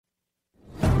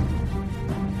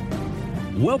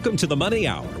Welcome to the Money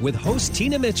Hour with host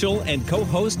Tina Mitchell and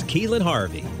co-host Keelan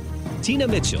Harvey. Tina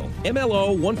Mitchell,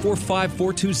 MLO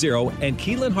 145420, and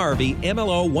Keelan Harvey,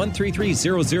 MLO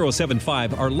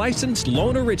 1330075, are licensed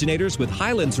loan originators with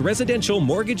Highlands Residential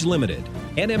Mortgage Limited,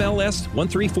 NMLS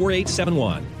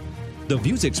 134871. The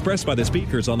views expressed by the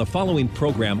speakers on the following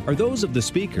program are those of the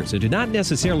speakers and do not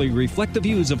necessarily reflect the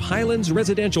views of Highlands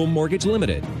Residential Mortgage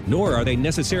Limited, nor are they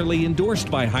necessarily endorsed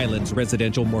by Highlands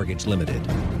Residential Mortgage Limited.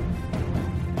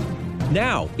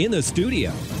 Now, in the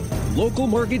studio, local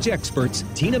mortgage experts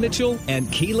Tina Mitchell and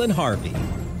Keelan Harvey.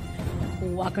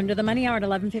 Welcome to the Money Hour at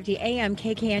 11:50 a.m.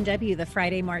 KKNW, the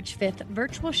Friday, March 5th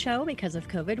virtual show. Because of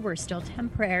COVID, we're still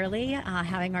temporarily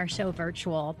having our show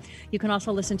virtual. You can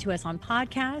also listen to us on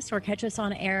podcast or catch us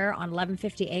on air on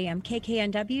 11:50 a.m.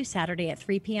 KKNW, Saturday at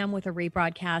 3 p.m. with a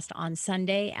rebroadcast on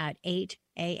Sunday at 8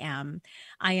 a.m.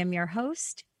 I am your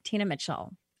host, Tina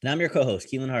Mitchell. And I'm your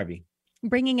co-host, Keelan Harvey.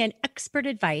 Bringing in expert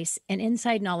advice and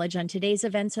inside knowledge on today's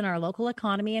events in our local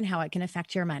economy and how it can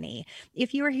affect your money.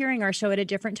 If you are hearing our show at a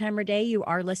different time or day, you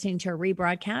are listening to a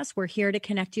rebroadcast. We're here to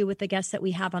connect you with the guests that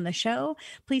we have on the show.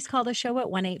 Please call the show at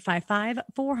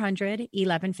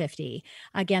 1-855-400-1150.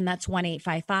 Again, that's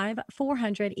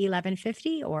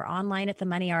 1-855-400-1150 or online at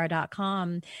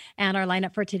themoneyhour.com. And our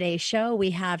lineup for today's show,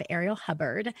 we have Ariel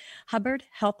Hubbard, Hubbard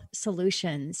Health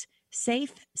Solutions,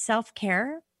 safe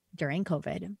self-care during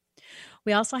COVID.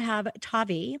 We also have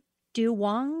Thavee,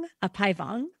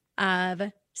 Douangaphaivong of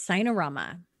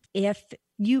Signarama. If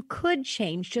you could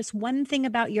change just one thing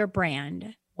about your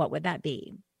brand, what would that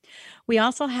be? We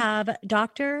also have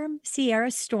Dr.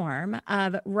 Sierra Storm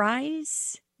of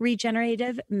Rise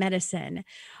Regenerative Medicine.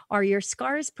 Are your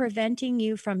scars preventing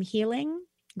you from healing?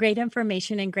 Great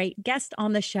information and great guest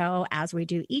on the show as we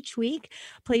do each week.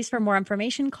 Please, for more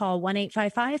information, call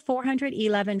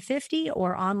 1-855-400-1150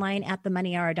 or online at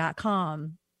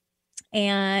themoneyhour.com.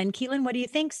 And Keelan, what do you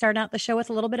think? Start out the show with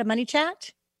a little bit of money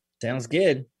chat? Sounds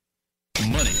good.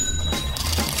 Money.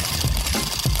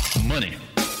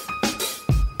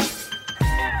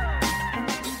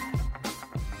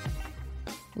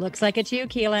 Looks like it's you,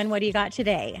 Keelan. What do you got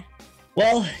today?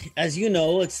 Well, as you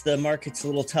know, the market's a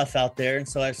little tough out there. And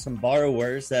so I have some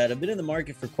borrowers that have been in the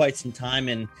market for quite some time.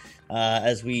 And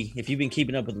if you've been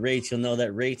keeping up with rates, you'll know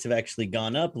that rates have actually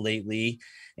gone up lately.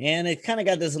 And it kind of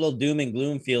got this little doom and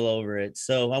gloom feel over it.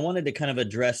 So I wanted to kind of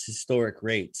address historic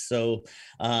rates. So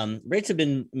rates have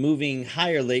been moving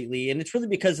higher lately, and it's really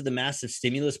because of the massive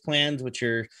stimulus plans, which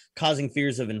are causing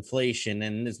fears of inflation.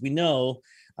 And as we know,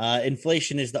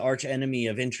 inflation is the arch enemy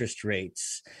of interest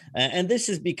rates. And this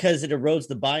is because it erodes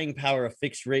the buying power of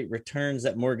fixed rate returns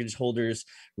that mortgage holders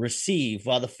receive.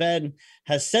 While the Fed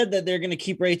has said that they're going to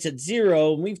keep rates at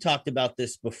zero, and we've talked about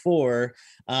this before,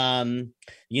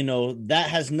 that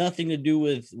has nothing to do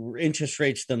with interest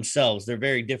rates themselves. They're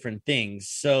very different things.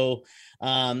 So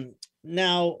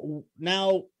now,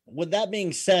 with that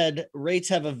being said, rates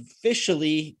have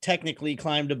officially technically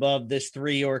climbed above this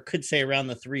 3, or could say around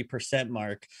the 3%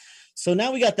 mark. So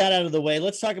now we got that out of the way.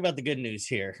 Let's talk about the good news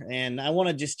here. And I want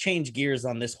to just change gears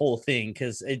on this whole thing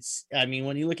because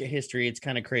when you look at history, it's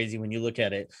kind of crazy when you look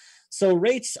at it. So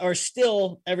rates are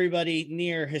still, everybody,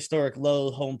 near historic low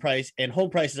home price, and home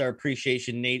prices are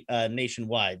appreciation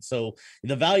nationwide. So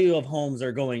the value of homes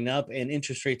are going up and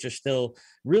interest rates are still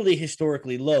really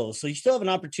historically low. So you still have an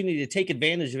opportunity to take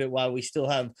advantage of it while we still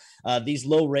have these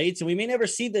low rates. And we may never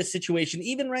see this situation,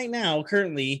 even right now,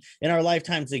 currently in our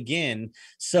lifetimes again.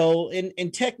 So,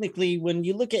 and technically, when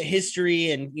you look at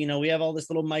history and, we have all this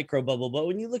little micro bubble, but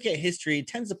when you look at history, it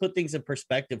tends to put things in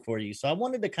perspective for you. So I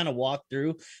wanted to kind of walk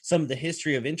through some of the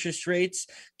history of interest rates,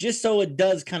 just so it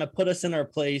does kind of put us in our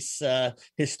place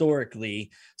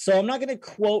historically. So I'm not going to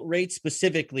quote rates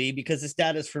specifically because this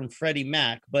data is from Freddie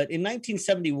Mac, but in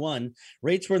 1971,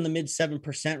 rates were in the mid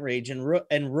 7% range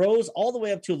and rose all the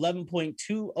way up to 11.20%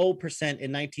 in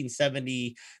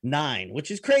 1979, which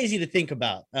is crazy to think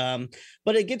about.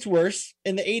 But it gets worse.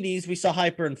 In the 80s, we saw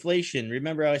hyperinflation.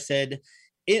 Remember how I said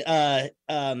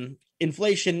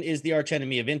inflation is the arch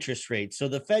enemy of interest rates. So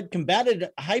the Fed combated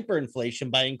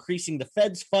hyperinflation by increasing the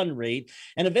Fed's fund rate,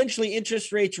 and eventually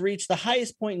interest rates reached the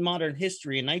highest point in modern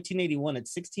history in 1981 at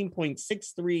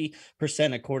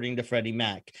 16.63%, according to Freddie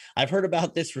Mac. I've heard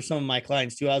about this for some of my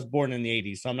clients too. I was born in the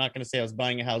 80s, so I'm not going to say I was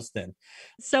buying a house then.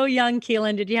 So young,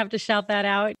 Keelan, did you have to shout that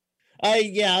out?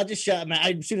 I'll just shout.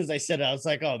 As soon as I said it, I was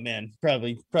like, oh man,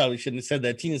 probably shouldn't have said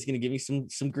that. Tina's going to give me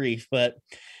some grief. But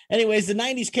anyways, the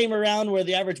 90s came around where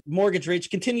the average mortgage rates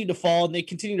continued to fall, and they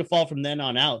continue to fall from then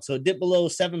on out. So it dipped below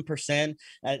 7%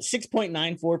 at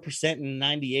 6.94% in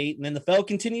 98. And then the fall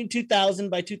continued in 2000.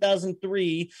 By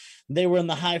 2003, they were in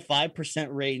the high 5%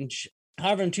 range.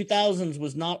 However, in 2000s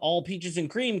was not all peaches and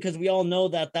cream, because we all know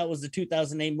that that was the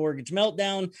 2008 mortgage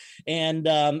meltdown, and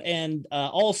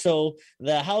also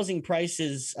the housing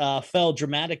prices fell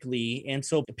dramatically, and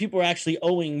so people were actually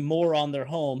owing more on their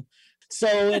home.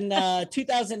 So in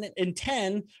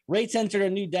 2010, rates entered a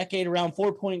new decade around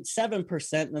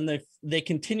 4.7%, and they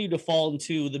continue to fall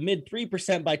into the mid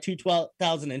 3% by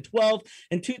 2012.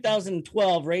 In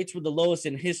 2012, rates were the lowest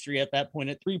in history at that point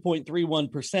at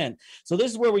 3.31%. So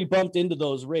this is where we bumped into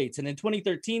those rates. And in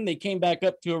 2013, they came back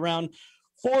up to around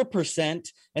 4%.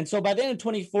 And so by the end of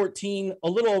 2014, a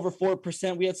little over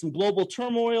 4%, we had some global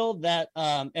turmoil that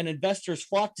and investors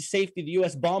flocked to safety, the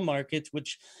U.S. bond markets,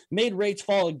 which made rates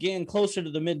fall again closer to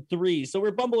the mid threes. So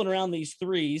we're bumbling around these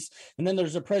threes. And then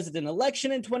there's a president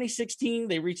election in 2016.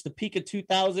 They reached the peak of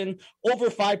 2000,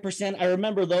 over 5%. I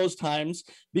remember those times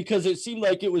because it seemed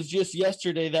like it was just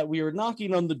yesterday that we were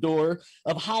knocking on the door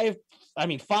of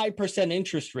 5%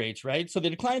 interest rates, right? So they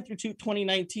declined through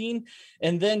 2019,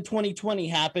 and then 2020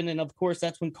 happened. And of course,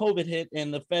 that's when COVID hit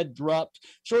and the Fed dropped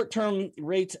short-term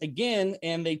rates again,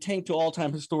 and they tanked to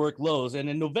all-time historic lows. And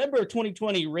in November of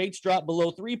 2020, rates dropped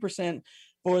below 3%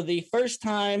 for the first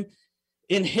time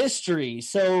in history.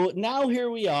 So now here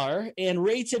we are, and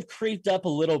rates have creeped up a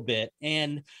little bit.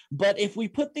 But if we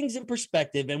put things in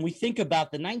perspective and we think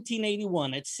about the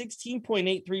 1981 at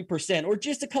 16.83%, or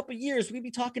just a couple of years, we'd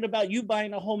be talking about you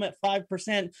buying a home at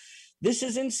 5%. This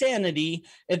is insanity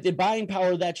at the buying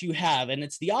power that you have. And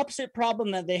it's the opposite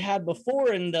problem that they had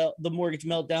before in the mortgage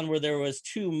meltdown, where there was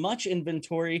too much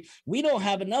inventory. We don't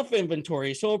have enough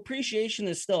inventory. So appreciation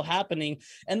is still happening,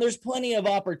 and there's plenty of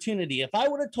opportunity. If I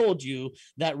would have told you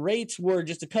that rates were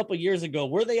just a couple of years ago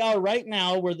where they are right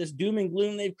now, where this doom and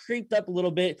gloom, they've creeped up a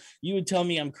little bit, you would tell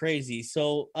me I'm crazy.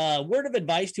 So word of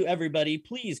advice to everybody,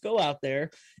 please go out there.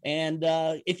 And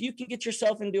if you can get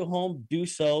yourself into a home, do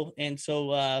so. And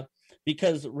so,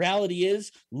 because reality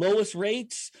is lowest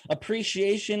rates,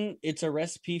 appreciation, it's a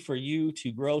recipe for you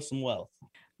to grow some wealth.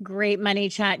 Great money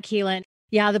chat, Keelan.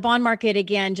 Yeah, the bond market,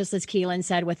 again, just as Keelan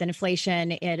said, with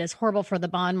inflation, it is horrible for the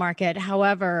bond market.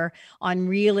 However, on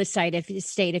real estate,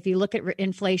 if you look at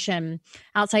inflation,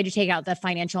 outside you take out the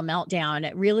financial meltdown,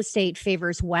 real estate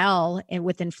favors well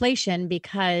with inflation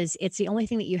because it's the only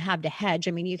thing that you have to hedge.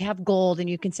 I mean, you have gold and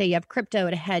you can say you have crypto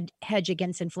to hedge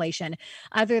against inflation.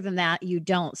 Other than that, you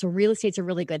don't. So real estate's a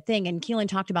really good thing. And Keelan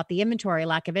talked about the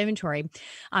lack of inventory.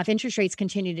 If interest rates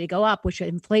continue to go up, which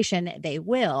inflation, they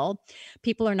will,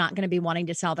 people are not going to be wanting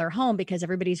to sell their home because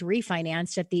everybody's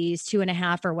refinanced at these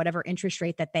 2.5% or whatever interest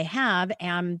rate that they have.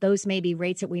 And those may be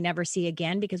rates that we never see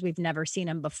again because we've never seen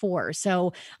them before.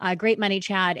 So great money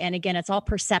chat. And again, it's all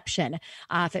perception.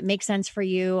 If it makes sense for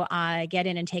you, get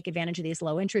in and take advantage of these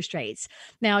low interest rates.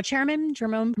 Now, Chairman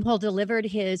Jerome Powell delivered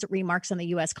his remarks on the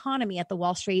U.S. economy at the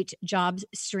Wall Street Jobs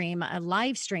Stream, a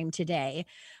live stream today.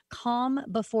 Calm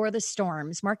before the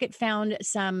storms. Market found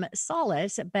some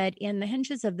solace, but in the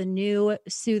hinges of the new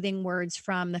soothing words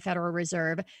from the Federal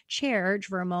Reserve Chair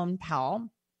Jerome Powell,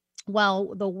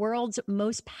 while the world's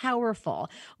most powerful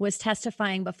was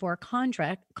testifying before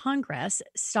Congress,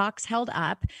 stocks held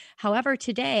up. However,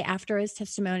 today, after his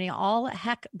testimony, all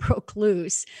heck broke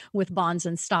loose with bonds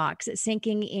and stocks,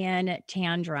 sinking in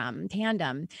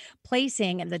tandem,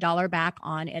 placing the dollar back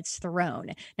on its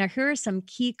throne. Now, here are some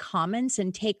key comments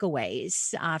and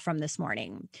takeaways from this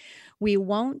morning. We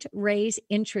won't raise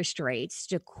interest rates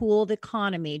to cool the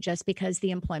economy just because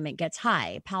the employment gets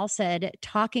high. Powell said,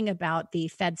 talking about the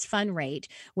Fed's fund rate,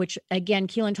 which again,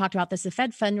 Keelan talked about this, the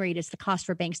Fed fund rate is the cost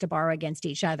for banks to borrow against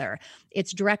each other.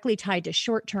 It's directly tied to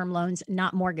short-term loans,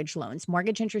 not mortgage loans.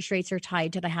 Mortgage interest rates are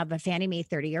tied to how the Fannie Mae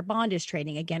 30-year bond is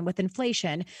trading. Again, with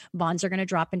inflation, bonds are going to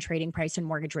drop in trading price and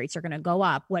mortgage rates are going to go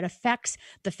up. What affects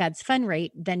the Fed's fund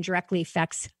rate then directly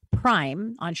affects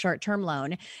prime on short-term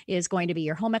loan is going to be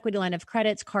your home equity line of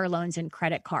credits, car loans, and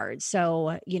credit cards.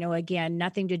 So, again,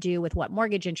 nothing to do with what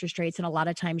mortgage interest rates. And a lot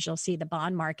of times you'll see the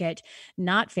bond market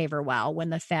not favor well when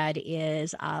the Fed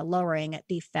is lowering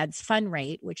the Fed's fund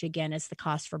rate, which again is the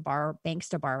cost for banks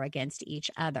to borrow against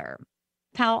each other.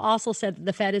 Powell also said that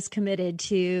the Fed is committed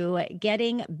to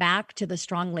getting back to the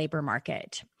strong labor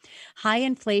market. High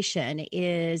inflation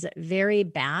is very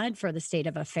bad for the state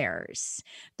of affairs.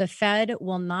 The Fed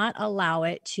will not allow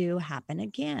it to happen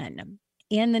again.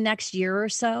 In the next year or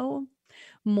so,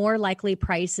 more likely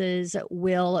prices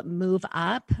will move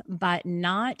up, but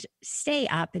not stay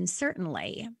up, and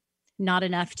certainly not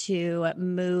enough to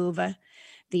move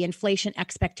the inflation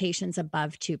expectations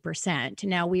above 2%.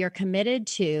 Now, we are committed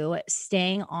to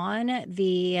staying on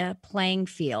the playing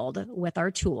field with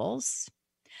our tools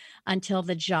until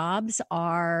the jobs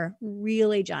are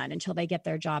really done, until they get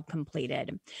their job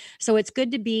completed. So it's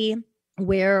good to be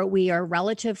where we are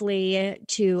relatively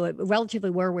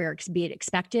where we're being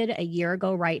expected a year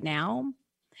ago right now.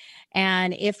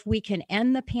 And if we can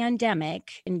end the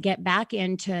pandemic and get back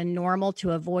into normal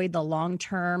to avoid the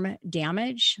long-term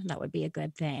damage, that would be a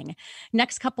good thing.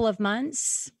 Next couple of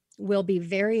months will be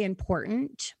very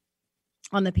important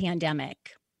on the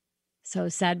pandemic. So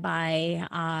said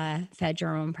by Fed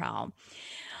Jerome Powell.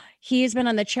 He's been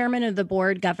on the chairman of the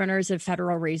board governors of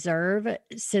Federal Reserve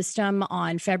System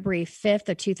on February 5th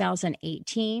of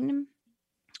 2018.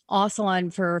 Also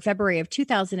for February of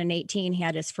 2018, he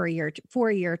had his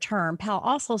four-year term. Powell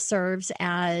also serves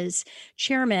as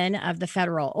chairman of the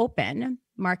Federal Open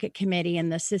Market Committee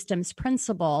and the system's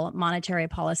principal monetary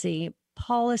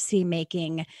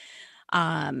policymaking.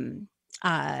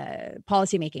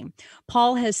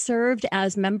 Paul has served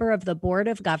as member of the Board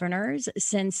of Governors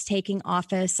since taking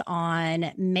office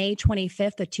on May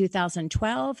 25th of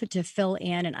 2012 to fill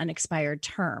in an unexpired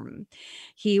term.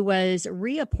 He was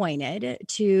reappointed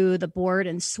to the board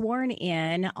and sworn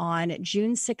in on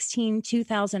June 16,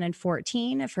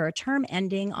 2014 for a term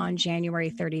ending on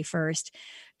January 31st,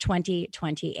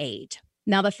 2028.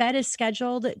 Now, the Fed is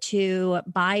scheduled to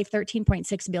buy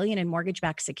 $13.6 billion in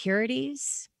mortgage-backed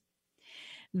securities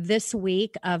this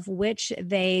week, of which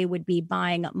they would be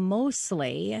buying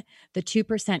mostly the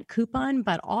 2% coupon,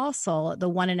 but also the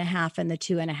 1.5% and the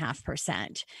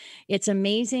 2.5%. It's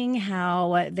amazing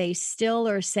how they still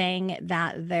are saying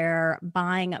that they're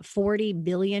buying $40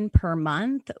 billion per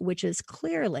month, which is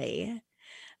clearly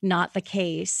not the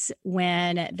case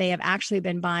when they have actually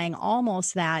been buying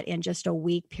almost that in just a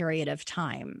week period of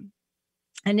time.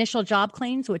 Initial job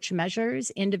claims, which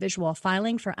measures individual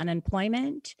filing for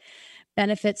unemployment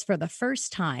benefits for the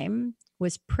first time,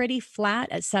 was pretty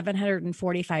flat at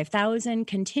 745,000.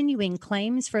 Continuing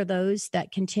claims for those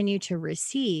that continue to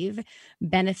receive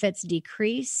benefits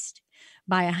decreased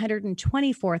by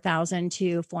 124,000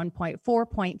 to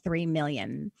 4.3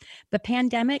 million. The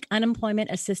pandemic unemployment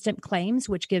assistance claims,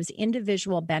 which gives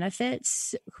individual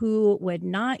benefits who would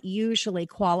not usually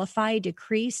qualify,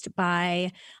 decreased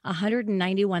by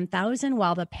 191,000,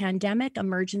 while the pandemic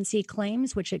emergency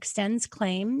claims, which extends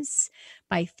claims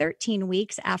by 13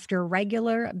 weeks after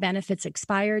regular benefits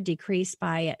expire, decreased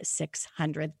by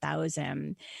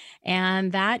 600,000.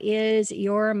 And that is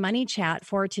your money chat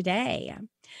for today.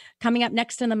 Coming up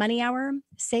next in the Money Hour,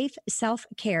 safe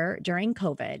self-care during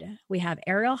COVID. We have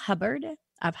Ariel Hubbard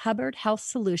of Hubbard Health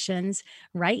Solutions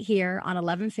right here on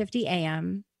 1150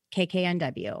 AM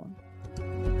KKNW.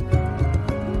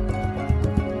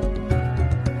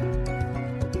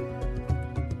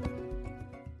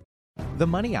 The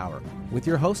Money Hour with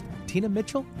your host, Tina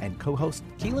Mitchell, and co-host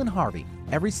Keelan Harvey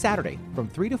every Saturday from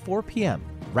 3 to 4 p.m.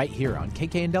 right here on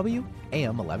KKNW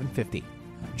AM 1150.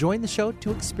 Join the show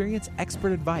to experience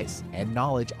expert advice and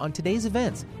knowledge on today's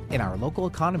events in our local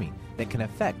economy that can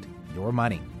affect your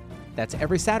money. That's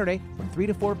every Saturday from 3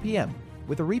 to 4 p.m.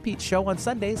 with a repeat show on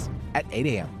Sundays at 8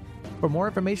 a.m. For more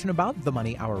information about the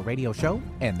Money Hour radio show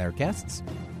and their guests,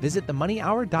 visit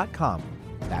themoneyhour.com.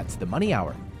 That's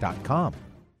themoneyhour.com.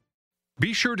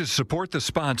 Be sure to support the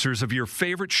sponsors of your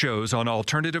favorite shows on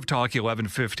Alternative Talk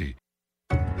 1150.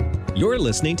 You're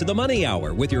listening to The Money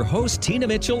Hour with your host, Tina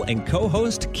Mitchell, and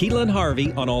co-host Keelan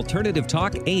Harvey on Alternative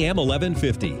Talk AM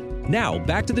 1150. Now,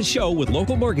 back to the show with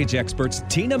local mortgage experts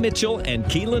Tina Mitchell and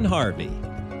Keelan Harvey.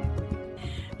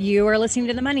 You are listening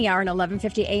to The Money Hour on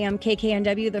 1150 AM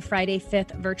KKNW, the Friday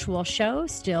 5th virtual show,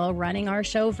 still running our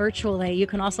show virtually. You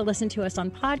can also listen to us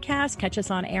on podcast, catch us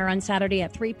on air on Saturday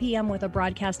at 3 p.m. with a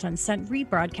rebroadcast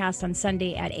on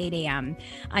Sunday at 8 a.m.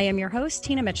 I am your host,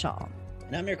 Tina Mitchell.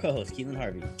 And I'm your co-host, Keelan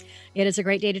Harvey. It is a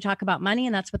great day to talk about money,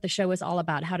 and that's what the show is all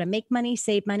about, how to make money,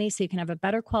 save money, so you can have a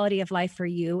better quality of life for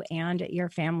you and your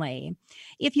family.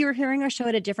 If you are hearing our show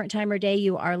at a different time or day,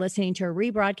 you are listening to a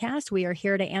rebroadcast. We are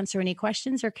here to answer any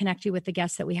questions or connect you with the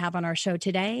guests that we have on our show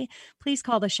today. Please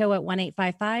call the show at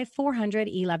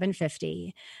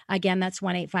 1-855-400-1150. Again, that's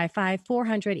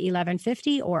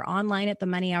 1-855-400-1150 or online at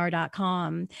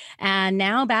themoneyhour.com. And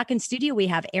now back in studio, we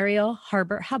have Ariel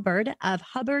Hubbard of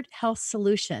Hubbard Health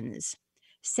Solutions.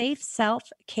 Safe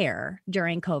self-care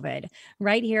during COVID,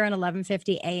 right here on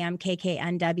 1150 AM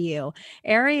KKNW.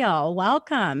 Ariel,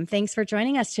 welcome. Thanks for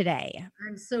joining us today.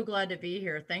 I'm so glad to be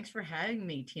here. Thanks for having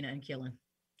me, Tina and Keelan.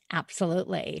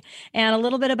 Absolutely. And a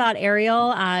little bit about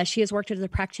Ariel. She has worked as a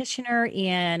practitioner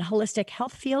in holistic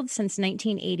health fields since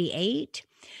 1988.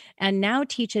 And now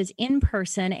teaches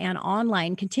in-person and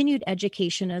online continued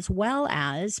education, as well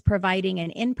as providing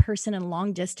an in-person and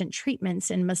long-distance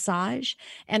treatments in massage,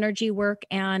 energy work,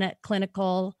 and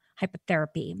clinical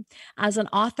hypnotherapy. As an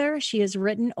author, she has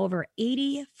written over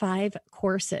 85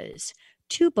 courses,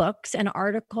 2 books and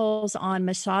articles on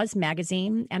Massage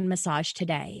Magazine and Massage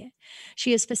Today.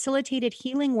 She has facilitated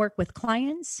healing work with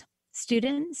clients,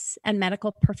 students, and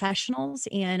medical professionals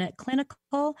in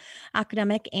clinical,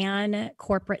 academic, and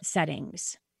corporate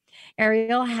settings.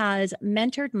 Ariel has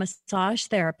mentored massage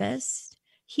therapists,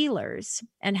 healers,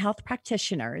 and health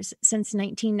practitioners since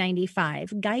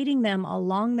 1995, guiding them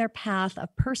along their path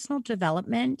of personal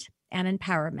development and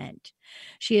empowerment.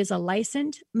 She is a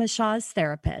licensed massage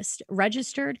therapist,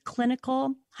 registered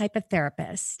clinical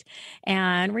hypnotherapist,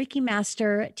 and Reiki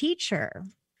master teacher.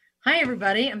 Hi,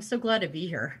 everybody. I'm so glad to be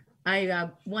here. I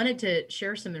wanted to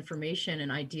share some information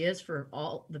and ideas for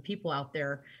all the people out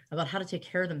there about how to take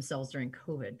care of themselves during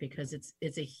COVID, because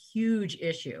it's a huge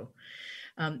issue.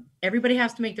 Everybody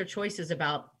has to make their choices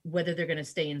about whether they're going to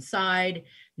stay inside,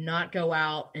 not go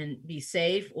out and be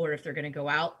safe, or if they're going to go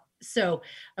out. So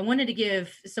I wanted to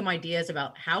give some ideas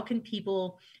about how can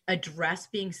people address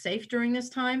being safe during this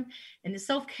time. And the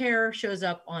self-care shows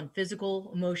up on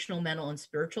physical, emotional, mental, and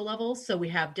spiritual levels. So we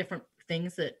have different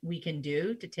things that we can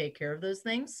do to take care of those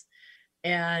things.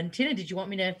 And Tina, did you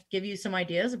want me to give you some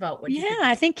ideas about what? Yeah,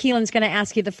 I think Keelan's going to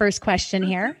ask you the first question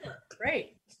here.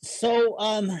 Great. So,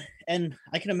 and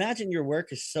I can imagine your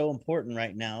work is so important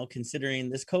right now, considering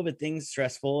this COVID thing's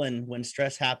stressful. And when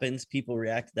stress happens, people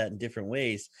react to that in different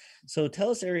ways. So tell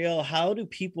us, Ariel, how do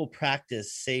people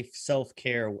practice safe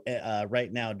self-care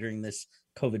right now during this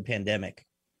COVID pandemic?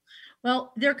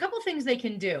 Well, there are a couple of things they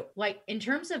can do, like in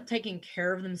terms of taking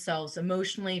care of themselves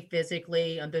emotionally,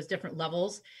 physically, on those different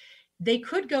levels. They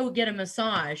could go get a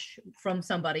massage from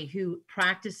somebody who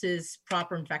practices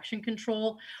proper infection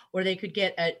control, or they could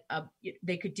get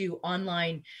they could do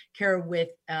online care with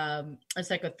a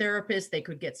psychotherapist. They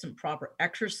could get some proper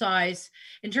exercise.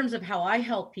 In terms of how I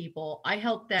help people, I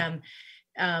help them.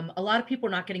 A lot of people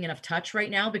are not getting enough touch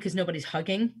right now because nobody's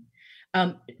hugging.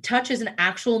 Touch is an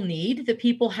actual need that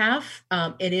people have.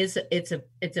 It's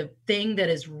a thing that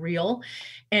is real,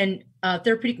 and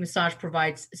therapeutic massage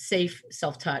provides safe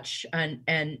self-touch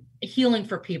and healing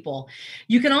for people.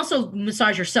 You can also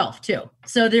massage yourself too.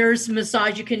 So there's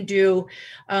massage you can do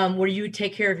where you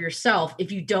take care of yourself.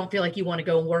 If you don't feel like you want to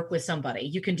go and work with somebody,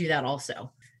 you can do that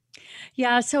also.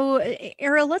 Yeah. So,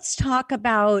 Ariel, let's talk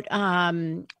about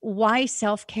why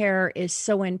self-care is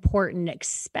so important,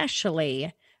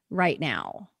 especially right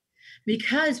now.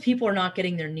 Because people are not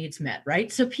getting their needs met,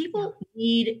 right? So people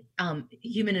need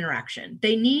human interaction.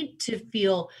 They need to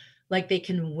feel like they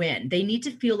can win. They need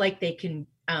to feel like they can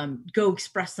go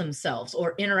express themselves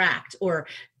or interact or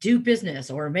do business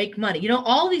or make money.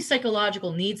 All these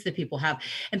psychological needs that people have.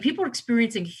 And people are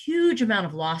experiencing a huge amount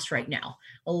of loss right now.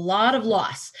 A lot of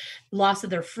loss of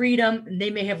their freedom. They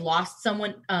may have lost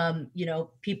someone,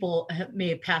 people may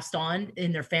have passed on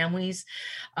in their families.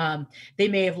 They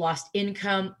may have lost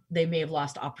income. They may have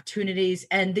lost opportunities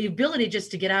and the ability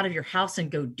just to get out of your house and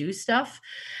go do stuff.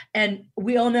 And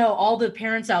we all know, all the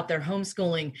parents out there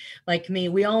homeschooling like me,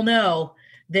 we all know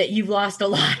that you've lost a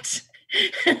lot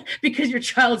because your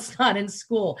child's not in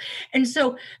school. And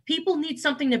so people need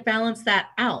something to balance that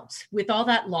out. With all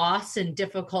that loss and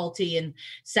difficulty and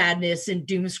sadness and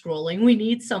doom scrolling, we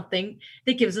need something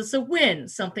that gives us a win,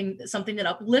 something that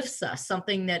uplifts us,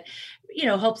 something that,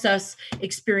 helps us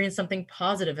experience something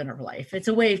positive in our life. It's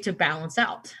a way to balance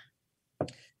out.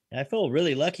 I feel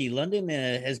really lucky. London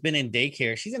has been in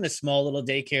daycare. She's in a small little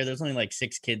daycare. There's only like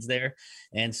 6 kids there.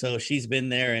 And so she's been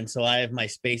there. And so I have my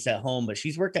space at home, but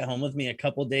she's worked at home with me a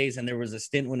couple of days. And there was a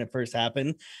stint when it first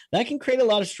happened. That can create a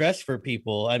lot of stress for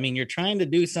people. I mean, you're trying to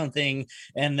do something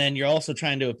and then you're also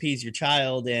trying to appease your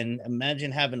child. And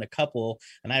imagine having a couple,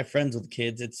 and I have friends with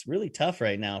kids. It's really tough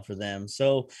right now for them.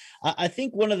 So I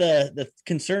think one of the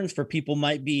concerns for people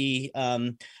might be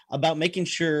about making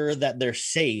sure that they're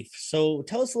safe. So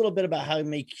tell us a little bit about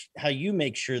how you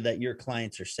make sure that your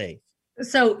clients are safe.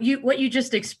 So what you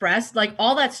just expressed, like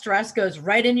all that stress goes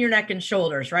right in your neck and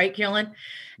shoulders, right, Keelan?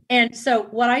 And so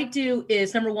what I do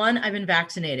is, number one, I've been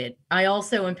vaccinated. I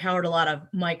also empowered a lot of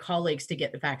my colleagues to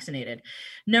get vaccinated.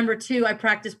 Number two, I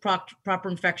practice proper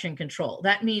infection control.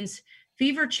 That means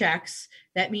fever checks.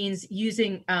 That means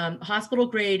using hospital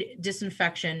grade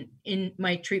disinfection in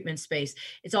my treatment space.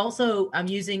 It's also, I'm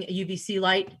using a UVC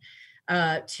light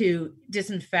to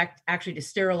disinfect, actually to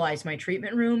sterilize my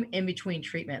treatment room in between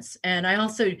treatments. And I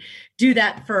also do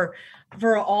that for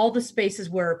all the spaces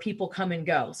where people come and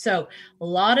go. So a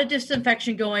lot of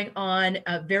disinfection going on,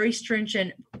 very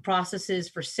stringent processes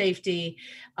for safety,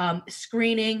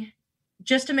 screening,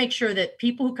 just to make sure that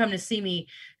people who come to see me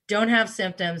don't have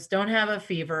symptoms, don't have a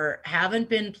fever, haven't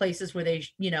been places where they,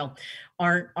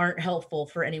 aren't helpful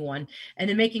for anyone. And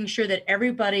then making sure that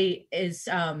everybody is,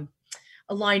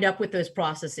 lined up with those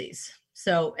processes.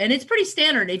 So, and it's pretty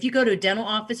standard. If you go to a dental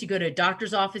office, you go to a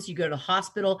doctor's office, you go to a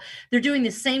hospital, they're doing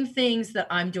the same things that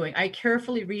I'm doing. I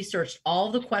carefully researched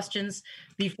all the questions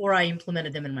before I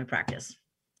implemented them in my practice.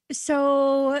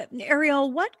 So,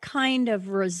 Ariel, what kind of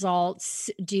results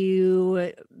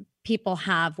do people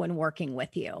have when working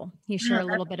with you? Can you share a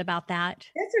little bit about that?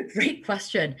 That's a great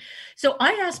question. So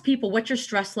I ask people, what's your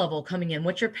stress level coming in?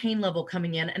 What's your pain level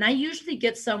coming in? And I usually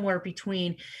get somewhere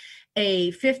between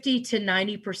a 50 to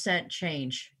 90%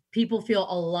 change. People feel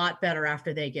a lot better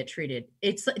after they get treated.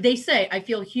 They say, I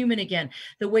feel human again.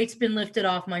 The weight's been lifted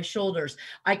off my shoulders.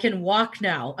 I can walk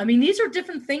now. I mean, these are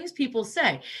different things people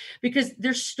say because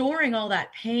they're storing all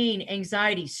that pain,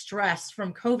 anxiety, stress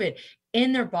from COVID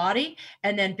in their body.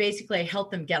 And then basically I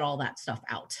help them get all that stuff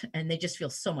out and they just feel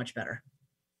so much better.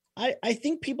 I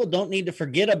think people don't need to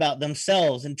forget about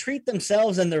themselves and treat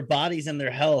themselves and their bodies and their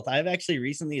health. I've actually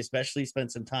recently especially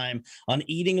spent some time on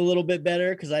eating a little bit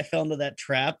better because I fell into that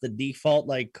trap, the default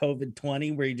like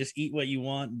COVID-20, where you just eat what you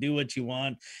want, do what you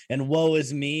want, and woe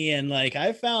is me. And like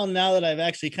I found now that I've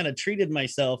actually kind of treated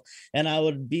myself, and I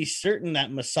would be certain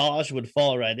that massage would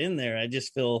fall right in there. I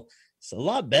just feel it's a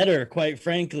lot better, quite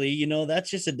frankly. You know,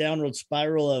 that's just a downward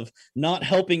spiral of not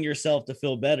helping yourself to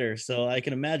feel better. So I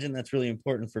can imagine that's really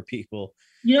important for people.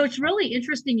 You know, it's really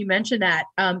interesting you mentioned that.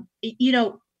 You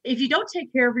know, if you don't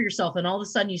take care of yourself and all of a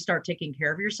sudden you start taking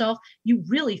care of yourself, you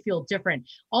really feel different.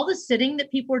 All the sitting that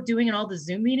people are doing and all the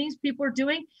Zoom meetings people are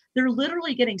doing, they're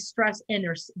literally getting stress in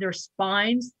their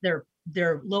spines,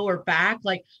 their lower back,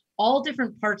 like all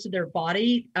different parts of their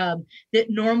body that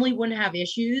normally wouldn't have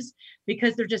issues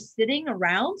because they're just sitting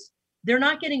around. They're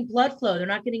not getting blood flow. They're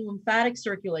not getting lymphatic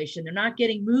circulation. They're not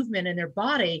getting movement in their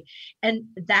body. And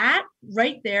that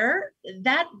right there,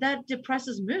 that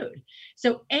depresses mood.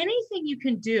 So anything you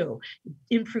can do,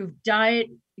 improve diet,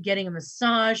 getting a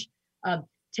massage,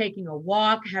 taking a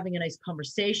walk, having a nice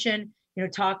conversation, you know,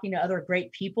 talking to other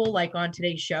great people like on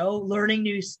today's show, learning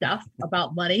new stuff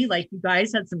about money. Like you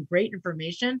guys had some great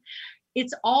information.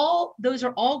 Those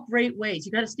are all great ways.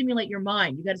 You got to stimulate your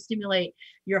mind. You got to stimulate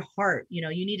your heart. You know,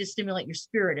 you need to stimulate your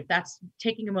spirit if that's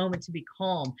taking a moment to be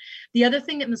calm. The other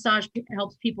thing that massage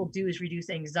helps people do is reduce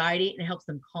anxiety and helps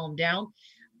them calm down.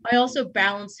 I also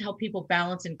help people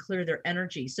balance and clear their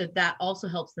energy. So that also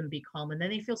helps them be calm and then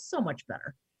they feel so much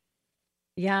better.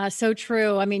 Yeah, so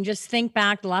true. I mean, just think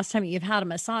back the last time you've had a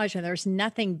massage, and there's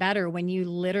nothing better when you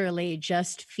literally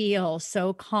just feel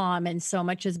so calm and so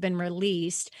much has been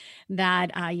released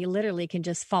that you literally can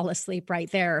just fall asleep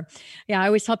right there. Yeah, I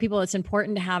always tell people it's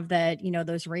important to have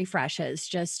those refreshes,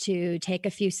 just to take a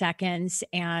few seconds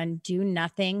and do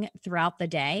nothing throughout the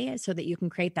day so that you can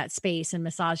create that space, and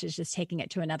massage is just taking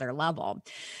it to another level.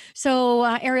 So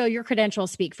Ariel, your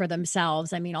credentials speak for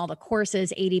themselves. I mean, all the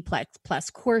courses, 80 plus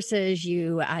courses, you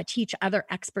teach other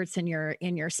experts in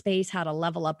your space how to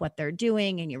level up what they're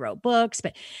doing, and you wrote books.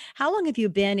 But how long have you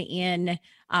been in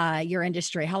your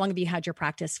industry? How long have you had your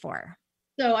practice for?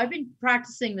 So I've been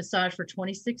practicing massage for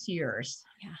 26 years.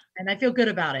 Yeah. And I feel good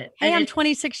about it. Hey, I'm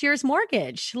 26 years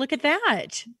mortgage. Look at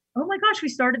that. Oh my gosh, we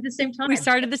started the same time.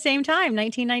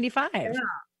 1995. Yeah.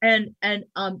 And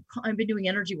I've been doing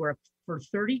energy work for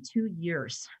 32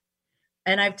 years.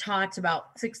 And I've taught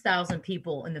about 6,000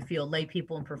 people in the field, lay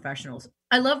people and professionals.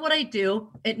 I love what I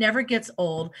do. It never gets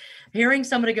old. Hearing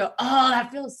somebody go, oh,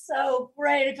 that feels so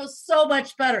great. It feels so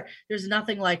much better. There's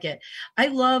nothing like it. I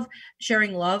love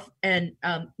sharing love and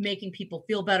making people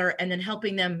feel better and then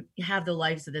helping them have the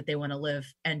lives that they want to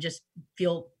live and just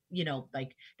feel, you know,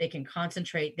 like they can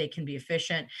concentrate, they can be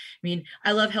efficient. I mean,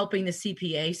 I love helping the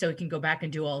CPA so he can go back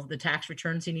and do all the tax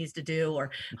returns he needs to do,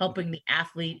 or helping the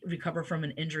athlete recover from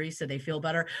an injury so they feel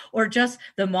better, or just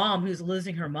the mom who's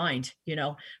losing her mind, you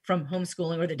know, from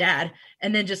homeschooling, or the dad,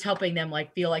 and then just helping them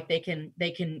like feel like they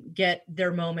can get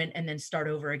their moment and then start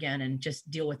over again and just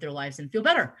deal with their lives and feel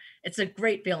better. It's a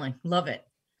great feeling. Love it.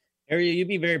 Ariel, you'd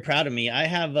be very proud of me. I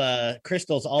have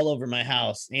crystals all over my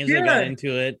house. Angela got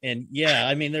into it. And yeah,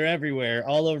 I mean, they're everywhere,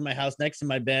 all over my house, next to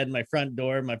my bed, my front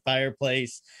door, my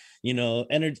fireplace, you know,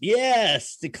 energy.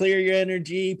 Yes. To clear your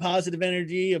energy, positive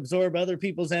energy, absorb other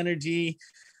people's energy.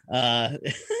 Yeah,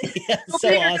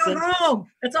 so awesome.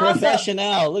 That's Professional.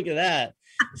 Awesome. Look at that.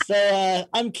 So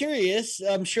I'm curious.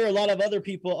 I'm sure a lot of other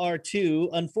people are too.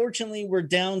 Unfortunately, we're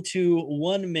down to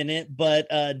 1 minute, but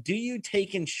do you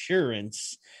take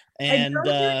insurance? And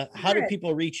how do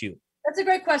people reach you? That's a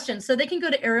great question. So they can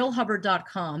go to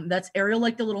arielhubbard.com. That's Ariel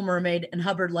like the Little Mermaid and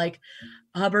Hubbard like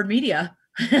Hubbard Media.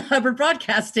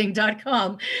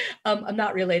 hubbardbroadcasting.com. I'm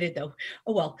not related though.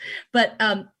 Oh, well, but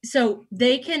so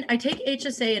I take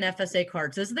HSA and FSA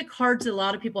cards. Those are the cards that a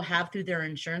lot of people have through their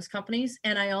insurance companies.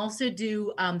 And I also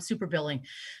do super billing.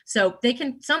 So they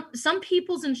can, some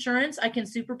people's insurance, I can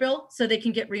super bill so they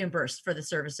can get reimbursed for the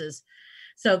services.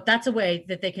 So that's a way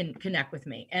that they can connect with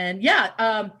me. And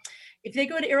yeah, if they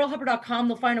go to arielhubbard.com,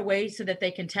 they'll find a way so that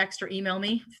they can text or email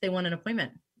me if they want an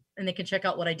appointment, and they can check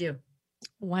out what I do.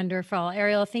 Wonderful.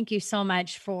 Ariel, thank you so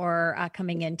much for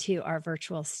coming into our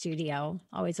virtual studio.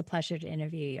 Always a pleasure to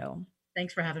interview you.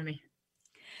 Thanks for having me.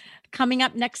 Coming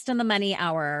up next on the Money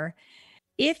Hour,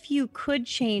 if you could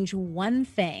change one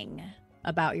thing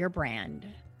about your brand,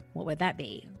 what would that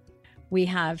be? We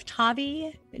have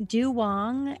Thavee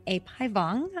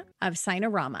Douangaphaivong of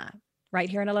Signarama right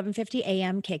here at 1150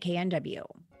 AM KKNW.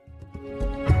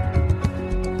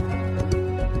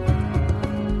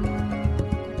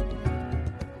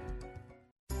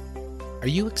 Are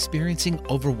you experiencing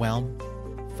overwhelm,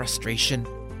 frustration,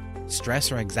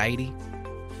 stress, or anxiety?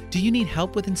 Do you need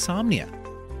help with insomnia?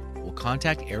 Well,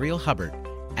 contact Ariel Hubbard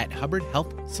at Hubbard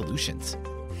Health Solutions.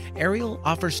 Ariel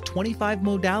offers 25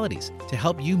 modalities to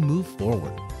help you move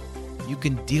forward. You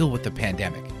can deal with the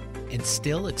pandemic and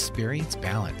still experience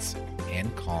balance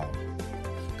and calm.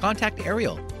 Contact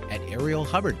Ariel at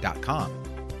arielhubbard.com.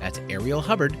 That's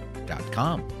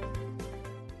arielhubbard.com.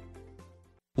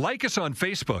 Like us on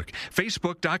Facebook,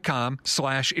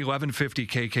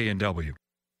 facebook.com/1150KKNW.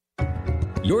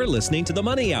 You're listening to The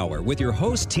Money Hour with your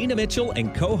host, Tina Mitchell,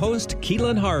 and co-host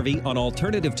Keelan Harvey on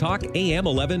Alternative Talk AM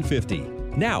 1150.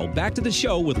 Now, back to the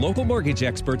show with local mortgage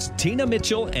experts Tina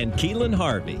Mitchell and Keelan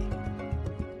Harvey.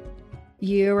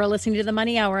 You are listening to The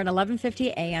Money Hour at 1150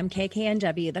 AM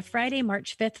KKNW, the Friday,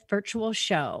 March 5th virtual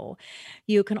show.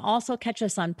 You can also catch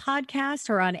us on podcast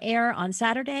or on air on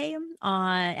Saturday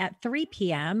at 3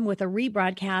 p.m. with a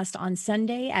rebroadcast on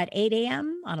Sunday at 8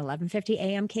 a.m. on 1150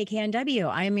 AM KKNW.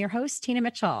 I am your host, Tina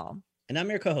Mitchell. And I'm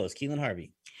your co-host, Keelan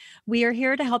Harvey. We are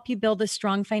here to help you build a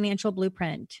strong financial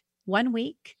blueprint, 1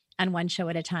 week and one show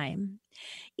at a time.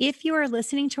 If you are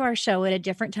listening to our show at a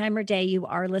different time or day, you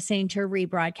are listening to a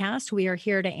rebroadcast. We are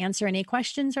here to answer any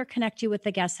questions or connect you with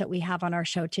the guests that we have on our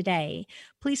show today.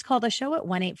 Please call the show at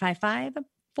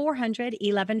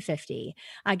 1-855-400-1150.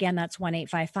 Again, that's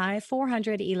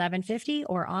 1-855-400-1150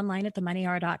 or online at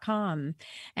themoneyhour.com.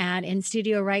 And in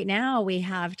studio right now, we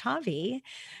have Thavee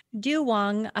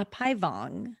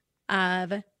Douangaphaivong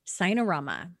of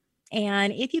Signarama.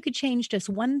 And if you could change just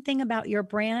one thing about your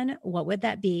brand, what would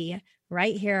that be?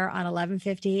 Right here on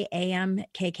 1150 AM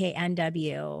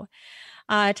KKNW.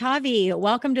 Thavee,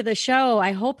 welcome to the show.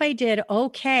 I hope I did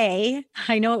okay.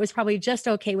 I know it was probably just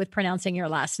okay with pronouncing your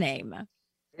last name.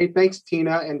 Hey, thanks,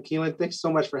 Tina and Keelan. Thanks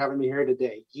so much for having me here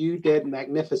today. You did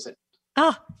magnificent.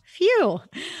 Oh, phew.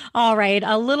 All right.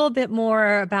 A little bit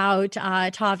more about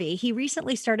Thavee. He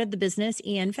recently started the business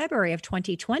in February of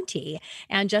 2020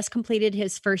 and just completed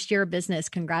his first year of business.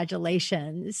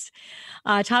 Congratulations.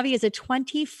 Thavee is a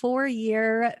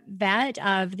 24-year vet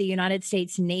of the United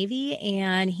States Navy,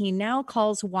 and he now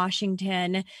calls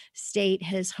Washington State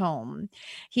his home.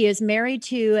 He is married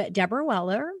to Deborah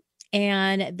Weller,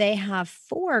 and they have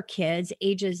 4 kids,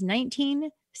 ages 19,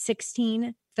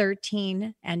 16,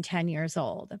 13, and 10 years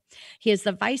old. He is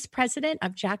the vice president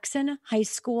of Jackson High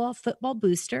School football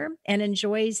booster and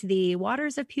enjoys the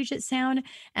waters of Puget Sound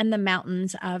and the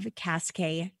mountains of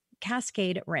Cascade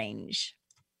Range.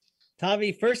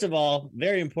 Thavee, first of all,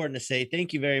 very important to say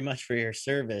thank you very much for your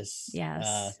service.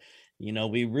 Yes.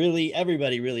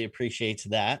 Everybody really appreciates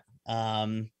that.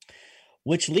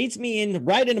 Which leads me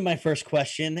right into my first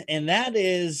question, and that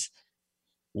is,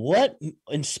 what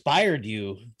inspired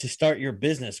you to start your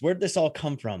business? Where did this all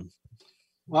come from?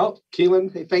 Well,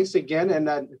 Keelan, hey, thanks again, and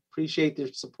I appreciate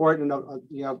the support. And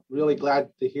really glad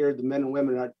to hear the men and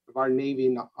women of our Navy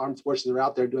and Armed Forces are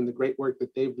out there doing the great work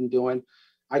that they've been doing.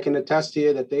 I can attest to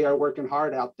you that they are working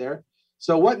hard out there.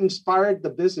 So, what inspired the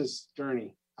business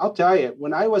journey? I'll tell you,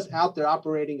 when I was out there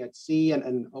operating at sea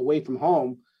and away from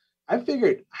home, I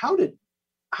figured, how did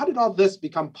all this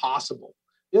become possible?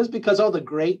 It was because all the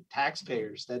great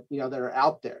taxpayers that are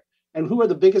out there. And who are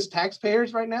the biggest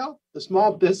taxpayers right now? The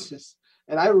small business.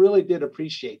 And I really did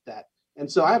appreciate that.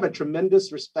 And so I have a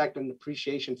tremendous respect and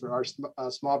appreciation for our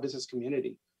small business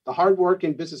community. The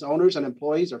hardworking business owners and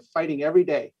employees are fighting every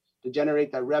day to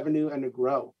generate that revenue and to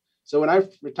grow. So when I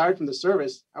retired from the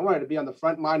service, I wanted to be on the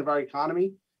front line of our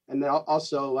economy and then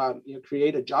also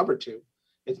create a job or two.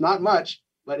 It's not much,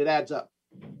 but it adds up.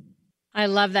 I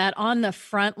love that, on the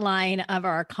front line of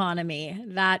our economy.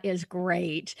 That is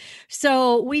great.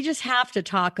 So we just have to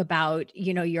talk about,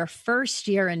 your first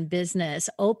year in business,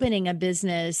 opening a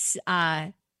business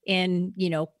in,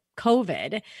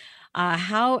 COVID.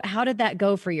 How did that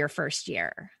go for your first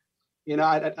year?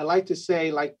 I like to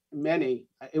say, like many,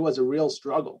 it was a real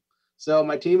struggle. So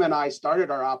my team and I started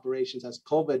our operations as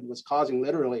COVID was causing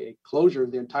literally a closure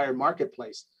of the entire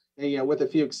marketplace, and, with a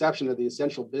few exceptions of the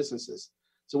essential businesses.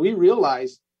 So we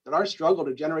realized that our struggle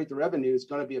to generate the revenue is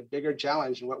going to be a bigger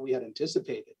challenge than what we had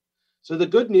anticipated. So the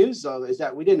good news, though, is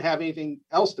that we didn't have anything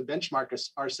else to benchmark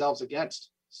ourselves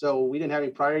against. So we didn't have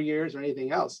any prior years or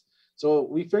anything else. So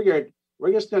we figured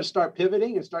we're just going to start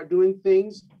pivoting and start doing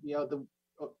things, a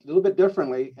little bit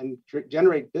differently and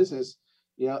generate business,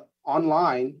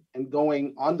 online and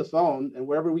going on the phone and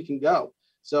wherever we can go.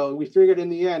 So we figured in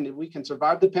the end, if we can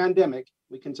survive the pandemic,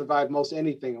 we can survive most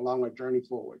anything along our journey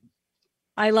forward.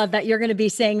 I love that you're going to be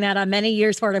saying that on many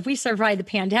years forward. If we survive the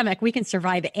pandemic, we can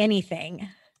survive anything.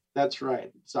 That's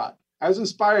right. So I was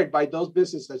inspired by those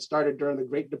businesses that started during the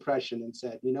Great Depression and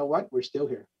said, you know what, we're still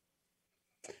here.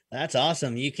 That's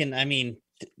awesome.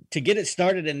 To get it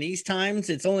started in these times,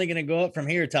 it's only going to go up from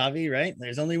here, Thavee, right?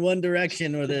 There's only one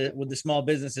direction with the small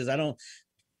businesses.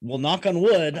 Well, knock on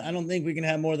wood, I don't think we can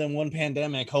have more than one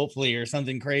pandemic, hopefully, or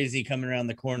something crazy coming around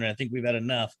the corner. I think we've had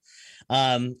enough.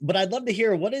 But I'd love to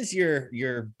hear, what is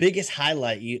your biggest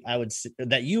highlight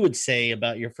that you would say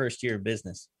about your first year of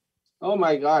business? Oh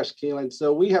my gosh, Keelan.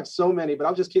 So we have so many, but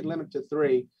I'll just keep limited to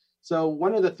 3. So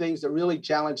one of the things that really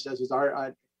challenged us was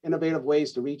our innovative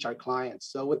ways to reach our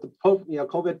clients. So with the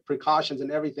COVID precautions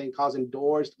and everything causing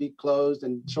doors to be closed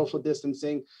and social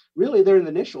distancing, really they're in the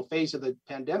initial phase of the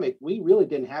pandemic, we really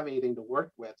didn't have anything to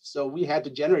work with. So we had to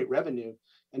generate revenue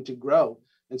and to grow.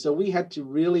 And so we had to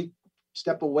really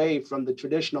step away from the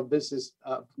traditional business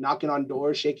of knocking on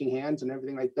doors, shaking hands and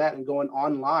everything like that, and going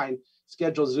online,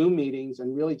 schedule Zoom meetings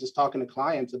and really just talking to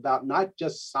clients about not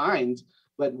just signs,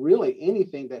 but really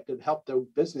anything that could help their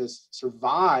business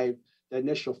survive the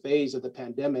initial phase of the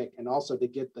pandemic, and also to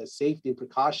get the safety and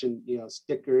precaution,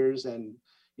 stickers and,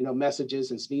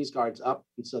 messages and sneeze guards up.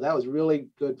 And so that was really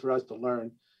good for us to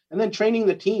learn. And then training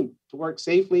the team to work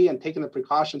safely and taking the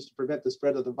precautions to prevent the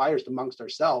spread of the virus amongst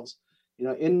ourselves,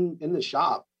 in the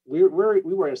shop. We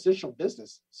were an essential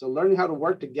business. So learning how to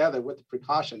work together with the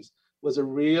precautions was a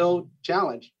real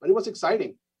challenge, but it was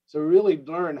exciting. So we really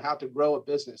learned how to grow a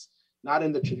business, not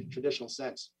in the traditional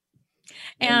sense.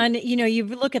 And, you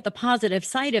look at the positive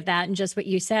side of that and just what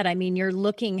you said. I mean, you're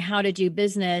looking how to do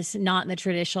business, not in the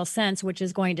traditional sense, which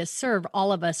is going to serve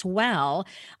all of us well,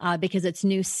 because it's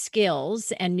new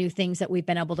skills and new things that we've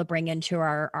been able to bring into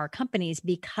our companies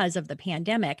because of the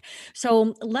pandemic.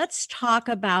 So let's talk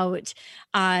about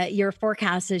your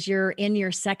forecast as you're in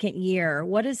your second year.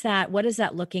 What is that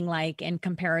looking like in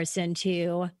comparison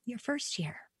to your first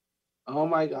year? Oh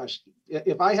my gosh.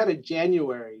 If I had a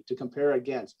January to compare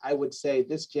against, I would say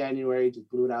this January just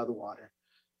blew it out of the water.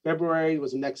 February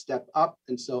was the next step up.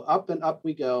 And so up and up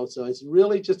we go. So it's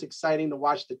really just exciting to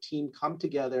watch the team come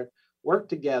together, work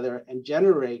together, and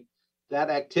generate that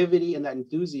activity and that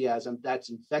enthusiasm that's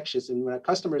infectious. And when our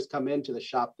customers come into the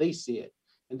shop, they see it.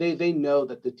 And they know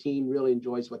that the team really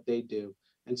enjoys what they do.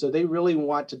 And so they really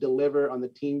want to deliver on the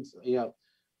team's,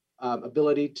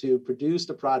 ability to produce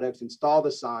the products, install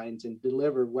the signs, and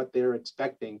deliver what they're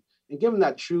expecting, and give them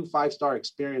that true 5-star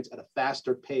experience at a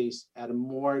faster pace, at a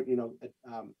more,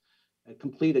 a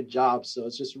completed job. So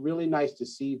it's just really nice to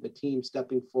see the team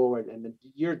stepping forward. And in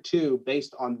year 2,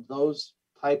 based on those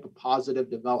type of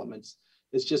positive developments,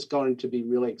 it's just going to be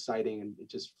really exciting and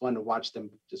just fun to watch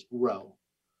them just grow.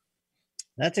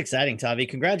 That's exciting, Thavee.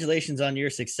 Congratulations on your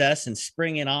success and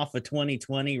springing off of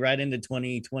 2020 right into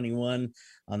 2021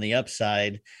 on the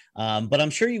upside. But I'm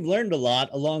sure you've learned a lot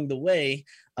along the way.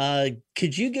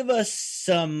 Could you give us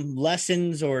some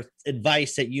lessons or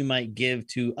advice that you might give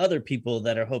to other people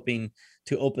that are hoping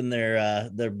to open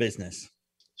their business?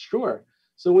 Sure.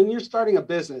 So when you're starting a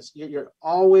business, you're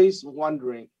always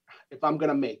wondering if I'm going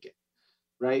to make it,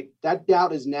 right? That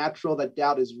doubt is natural. That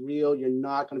doubt is real. You're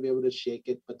not going to be able to shake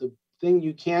it. But the thing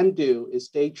you can do is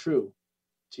stay true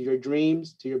to your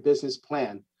dreams, to your business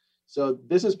plan. So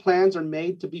business plans are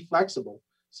made to be flexible.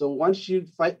 So once you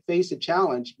face a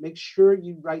challenge, make sure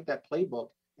you write that playbook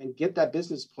and get that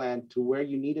business plan to where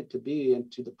you need it to be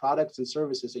and to the products and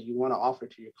services that you want to offer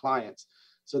to your clients.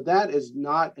 So that is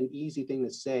not an easy thing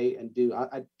to say and do.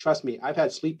 I trust me, I've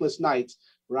had sleepless nights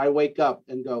where I wake up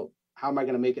and go, how am I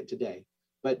going to make it today?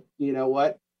 But you know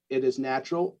what? It is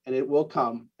natural and it will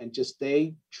come, and just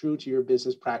stay true to your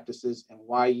business practices and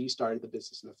why you started the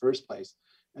business in the first place.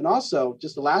 And also,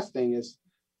 just the last thing is,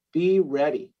 be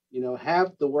ready,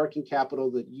 have the working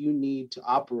capital that you need to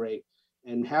operate,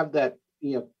 and have that,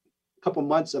 couple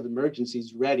months of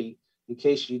emergencies ready in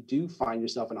case you do find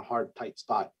yourself in a hard, tight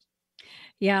spot.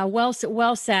 Yeah, well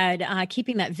said.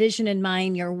 Keeping that vision in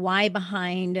mind, your why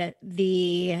behind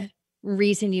the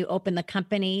reason you open the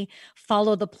company,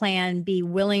 follow the plan, be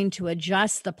willing to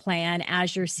adjust the plan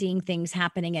as you're seeing things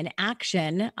happening in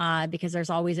action, because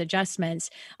there's always adjustments.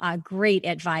 Great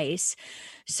advice.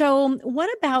 So,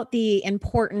 what about the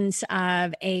importance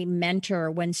of a mentor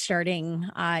when starting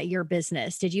your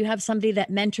business? Did you have somebody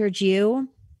that mentored you?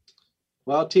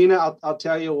 Well, Tina, I'll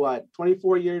tell you what,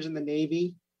 24 years in the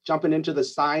Navy, jumping into the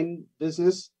sign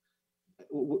business,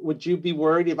 would you be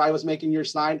worried if I was making your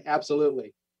sign?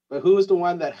 Absolutely. But who is the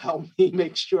one that helped me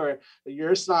make sure that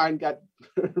your sign got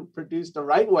produced the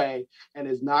right way and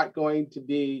is not going to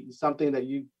be something that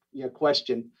you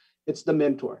question? It's the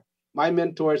mentor. My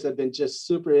mentors have been just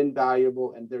super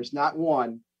invaluable, and there's not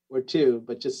one or two,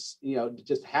 but just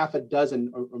half a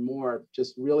dozen or more,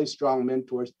 just really strong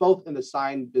mentors, both in the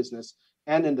sign business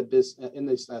and in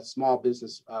the small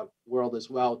business world as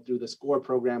well, through the SCORE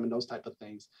program and those type of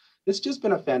things. It's just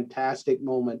been a fantastic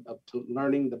moment of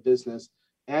learning the business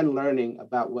and learning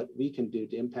about what we can do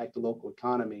to impact the local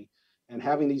economy. And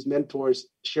having these mentors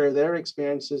share their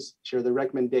experiences, share their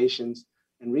recommendations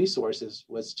and resources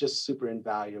was just super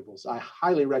invaluable. So I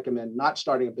highly recommend not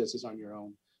starting a business on your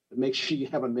own, but make sure you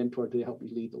have a mentor to help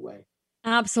you lead the way.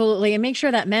 Absolutely. And make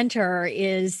sure that mentor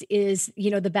is,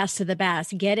 the best of the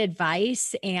best. Get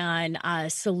advice and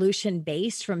solution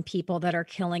based from people that are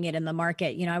killing it in the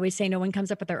market. I always say no one comes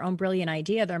up with their own brilliant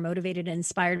idea. They're motivated and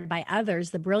inspired by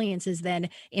others. The brilliance is then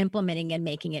implementing and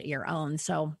making it your own.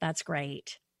 So that's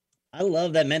great. I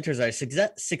love that mentors are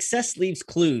success leaves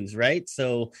clues, right?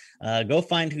 So go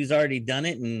find who's already done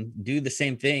it and do the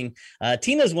same thing.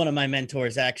 Tina's one of my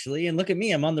mentors, actually. And look at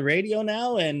me, I'm on the radio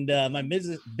now, and my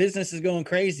business is going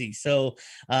crazy. So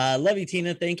love you,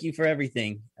 Tina. Thank you for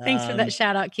everything. Thanks for that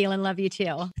shout out, Keelan. Love you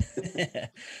too.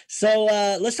 So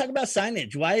let's talk about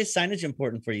signage. Why is signage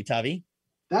important for you, Thavee?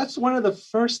 That's one of the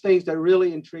first things that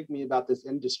really intrigued me about this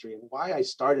industry and why I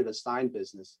started a sign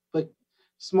business. But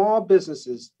small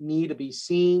businesses need to be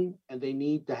seen, and they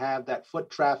need to have that foot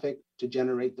traffic to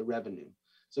generate the revenue.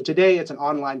 So today it's an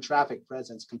online traffic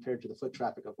presence compared to the foot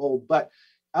traffic of old. But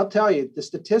I'll tell you, the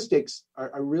statistics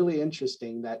are really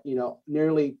interesting that,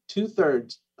 nearly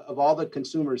 2/3 of all the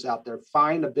consumers out there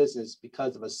find a business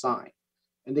because of a sign.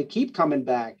 And they keep coming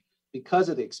back because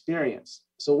of the experience.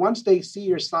 So once they see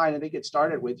your sign and they get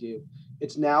started with you,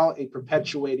 it's now a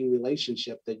perpetuating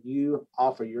relationship that you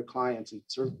offer your clients and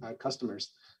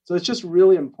customers. So it's just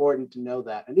really important to know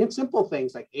that. And in simple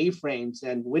things like A-frames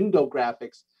and window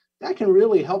graphics, that can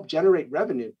really help generate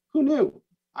revenue. Who knew?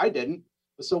 I didn't.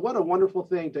 So what a wonderful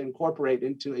thing to incorporate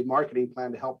into a marketing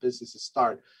plan to help businesses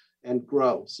start and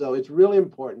grow. So it's really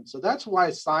important. So that's why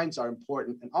signs are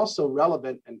important, and also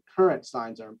relevant and current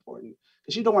signs are important,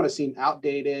 because you don't want to seem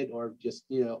outdated or just,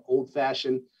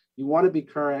 old-fashioned. You want to be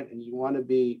current and you want to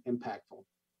be impactful.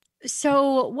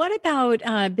 So what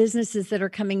about businesses that are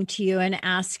coming to you and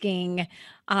asking,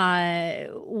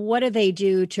 what do they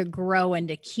do to grow and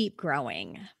to keep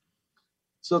growing?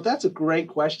 So that's a great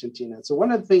question, Tina. So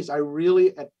one of the things I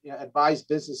really advise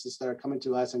businesses that are coming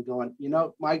to us and going,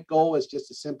 my goal is just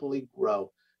to simply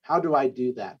grow. How do I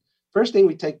do that? First thing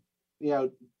we take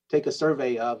a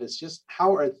survey of is just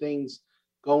how are things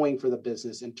going for the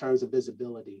business in terms of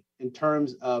visibility, in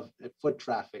terms of foot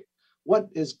traffic. What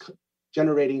is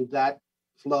generating that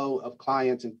flow of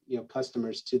clients and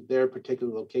customers to their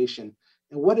particular location,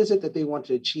 and what is it that they want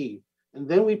to achieve? And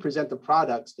then we present the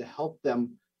products to help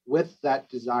them with that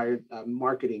desired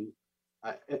marketing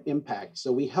impact.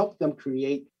 So we help them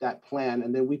create that plan,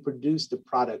 and then we produce the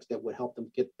products that would help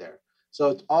them get there. So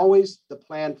it's always the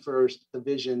plan first, the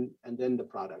vision, and then the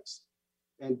products.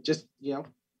 And just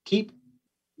keep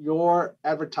your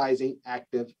advertising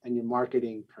active and your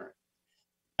marketing current.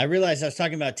 I realized I was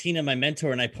talking about Tina, my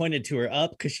mentor, and I pointed to her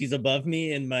up because she's above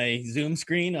me in my Zoom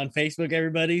screen on Facebook,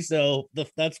 everybody. So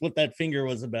that's what that finger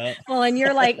was about. Well, and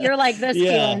you're like this.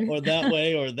 Yeah, Keelan.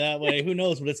 or that way. Who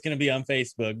knows what it's going to be on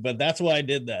Facebook, but that's why I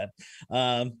did that.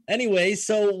 Anyway,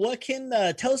 so what can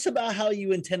tell us about how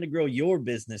you intend to grow your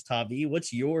business, Thavee?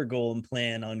 What's your goal and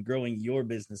plan on growing your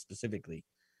business specifically?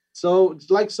 So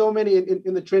like so many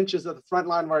in the trenches of the front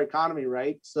line of our economy,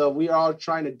 right? So we are all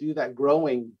trying to do that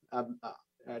growing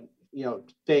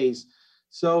phase.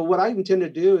 So what I intend to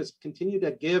do is continue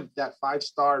to give that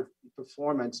 5-star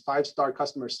performance, 5-star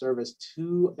customer service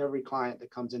to every client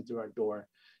that comes in through our door.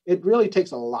 It really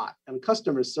takes a lot. And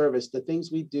customer service, the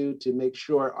things we do to make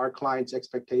sure our clients'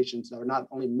 expectations are not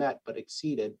only met, but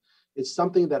exceeded, is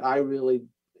something that I really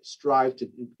strive to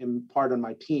impart on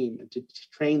my team and to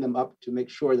train them up to make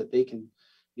sure that they can,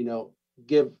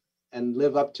 give and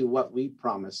live up to what we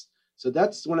promise. So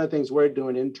that's one of the things we're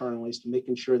doing internally, is to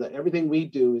making sure that everything we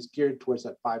do is geared towards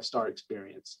that 5-star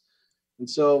experience. And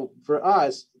so for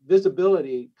us,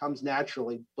 visibility comes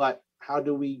naturally, but how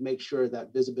do we make sure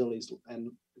that visibility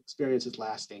and experience is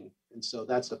lasting? And so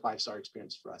that's the 5-star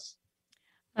experience for us.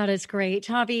 That is great.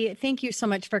 Thavee, thank you so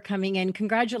much for coming in.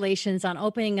 Congratulations on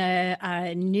opening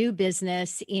a new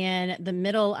business in the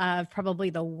middle of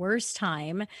probably the worst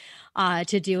time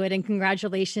to do it. And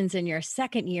congratulations in your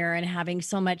second year and having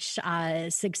so much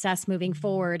success moving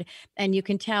forward. And you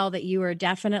can tell that you are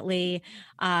definitely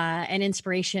an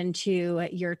inspiration to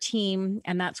your team.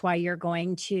 And that's why you're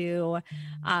going to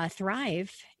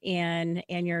thrive in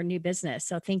your new business.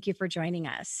 So thank you for joining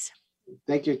us.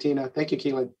 Thank you, Tina. Thank you,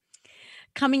 Keelan.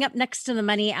 Coming up next in the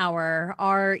Money Hour,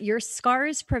 are your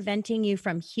scars preventing you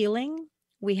from healing?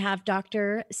 We have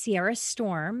Dr. Sierra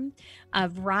Storm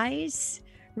of Rise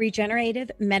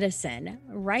Regenerative Medicine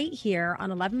right here on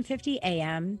 1150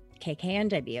 AM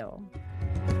KKNW.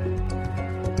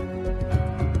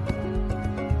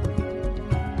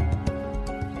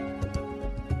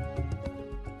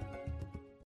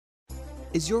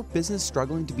 Is your business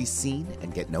struggling to be seen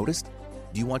and get noticed?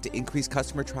 Do you want to increase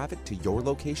customer traffic to your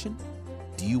location?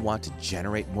 Do you want to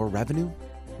generate more revenue?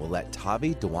 Well, let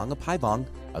Thavee Douangaphaivong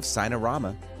of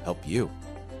Signarama help you.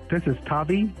 This is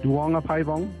Thavee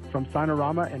Douangaphaivong from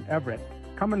Signarama in Everett.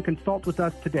 Come and consult with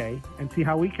us today and see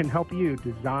how we can help you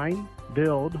design,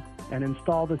 build, and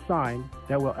install the sign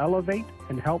that will elevate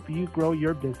and help you grow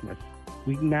your business.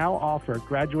 We now offer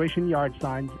graduation yard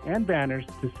signs and banners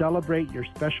to celebrate your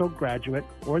special graduate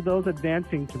or those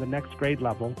advancing to the next grade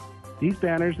level. These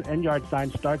banners and yard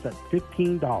signs start at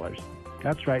 $15.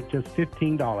 That's right, just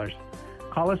 $15.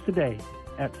 Call us today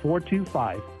at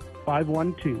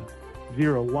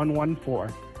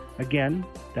 425-512-0114. Again,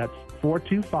 that's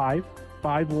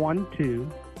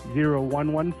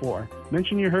 425-512-0114.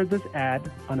 Mention you heard this ad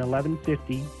on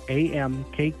 1150 AM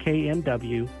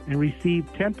KKNW and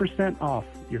receive 10% off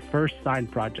your first sign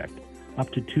project,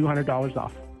 up to $200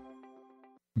 off.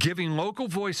 Giving local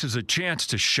voices a chance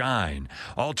to shine.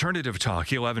 Alternative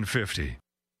Talk 1150.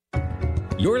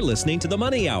 You're listening to The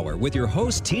Money Hour with your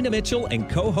host, Tina Mitchell, and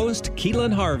co-host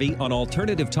Keelan Harvey on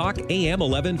Alternative Talk AM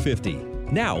 1150.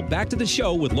 Now, back to the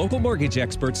show with local mortgage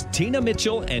experts Tina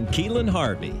Mitchell and Keelan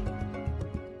Harvey.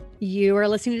 You are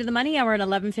listening to The Money Hour at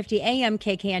 1150 AM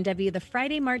KKNW, the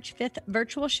Friday, March 5th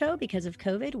virtual show. Because of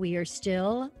COVID, we are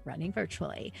still running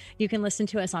virtually. You can listen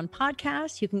to us on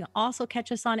podcasts. You can also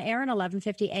catch us on air at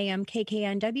 1150 AM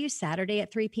KKNW, Saturday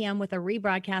at 3 p.m. with a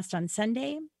rebroadcast on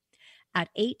Sunday at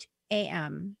 8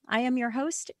 a.m. I am your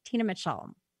host, Tina Mitchell.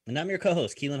 And I'm your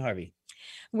co-host, Keelan Harvey.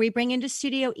 We bring into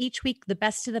studio each week the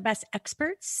best of the best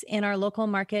experts in our local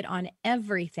market on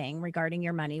everything regarding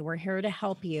your money. We're here to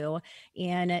help you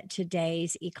in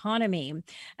today's economy.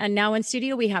 And now in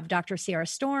studio, we have Dr. Sierra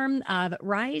Storm of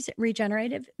Rise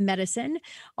Regenerative Medicine.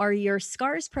 Are your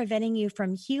scars preventing you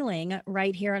from healing?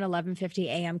 Right here on 1150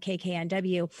 AM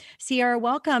KKNW. Sierra,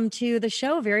 welcome to the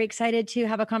show. Very excited to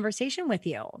have a conversation with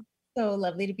you. So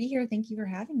lovely to be here. Thank you for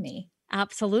having me.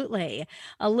 Absolutely.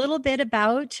 A little bit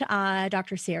about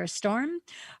Dr. Sierra Storm.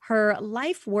 Her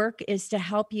life work is to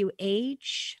help you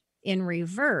age in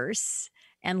reverse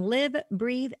and live,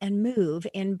 breathe, and move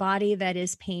in body that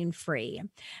is pain-free.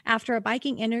 After a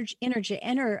biking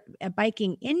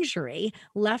injury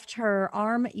left her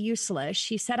arm useless,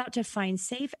 she set out to find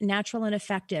safe, natural, and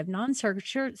effective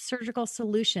non-surgical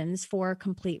solutions for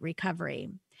complete recovery.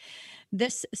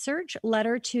 This search led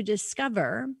her to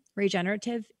discover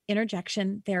regenerative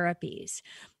interjection therapies.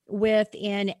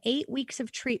 Within 8 weeks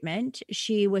of treatment,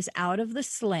 she was out of the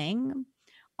sling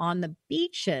on the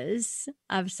beaches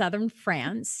of southern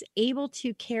France, able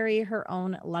to carry her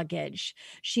own luggage.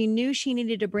 She knew she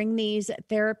needed to bring these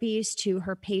therapies to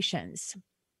her patients.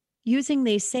 Using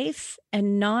these safe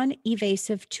and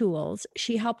non-evasive tools,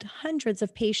 she helped hundreds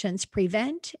of patients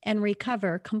prevent and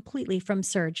recover completely from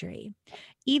surgery,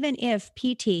 even if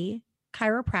PT,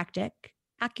 chiropractic,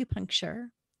 acupuncture,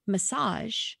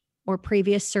 massage, or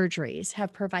previous surgeries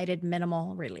have provided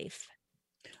minimal relief.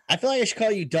 I feel like I should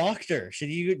call you doctor.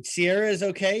 Sierra is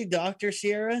okay? Dr.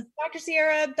 Sierra? Dr.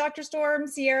 Sierra, Dr. Storm,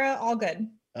 Sierra, all good.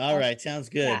 All right. Sounds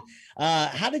good. Yeah.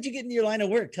 How did you get into your line of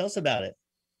work? Tell us about it.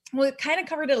 Well, it kind of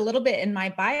covered it a little bit in my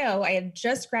bio. I had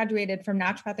just graduated from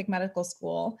naturopathic medical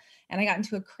school, and I got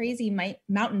into a crazy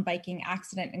mountain biking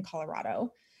accident in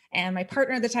Colorado. And my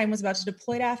partner at the time was about to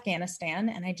deploy to Afghanistan,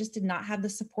 and I just did not have the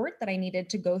support that I needed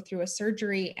to go through a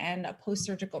surgery and a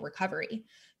post-surgical recovery.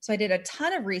 So I did a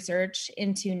ton of research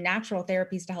into natural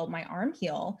therapies to help my arm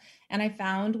heal. And I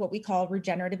found what we call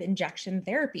regenerative injection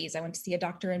therapies. I went to see a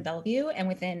doctor in Bellevue, and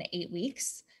within 8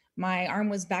 weeks, my arm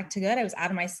was back to good. I was out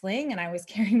of my sling and I was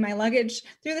carrying my luggage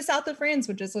through the south of France,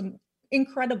 which is an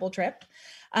incredible trip.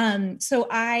 So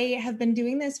I have been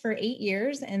doing this for 8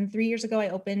 years. And 3 years ago, I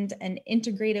opened an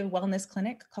integrative wellness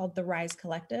clinic called the Rise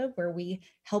Collective, where we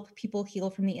help people heal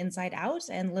from the inside out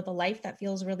and live a life that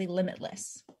feels really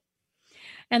limitless.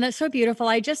 And that's so beautiful.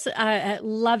 I just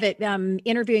love it.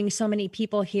 Interviewing so many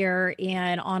people here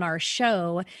and on our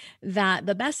show, that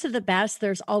the best of the best,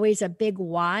 there's always a big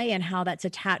why and how that's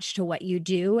attached to what you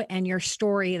do and your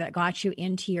story that got you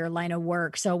into your line of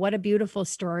work. So what a beautiful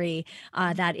story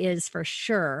that is, for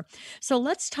sure. So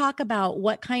let's talk about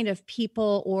what kind of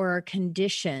people or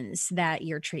conditions that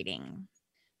you're treating.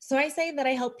 So I say that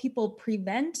I help people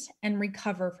prevent and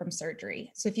recover from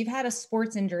surgery. So if you've had a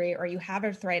sports injury or you have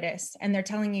arthritis and they're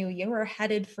telling you you are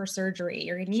headed for surgery,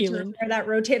 you're going to need to repair that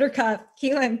rotator cuff.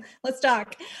 Keelan, let's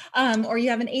talk. Or you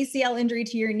have an ACL injury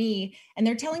to your knee and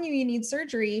they're telling you you need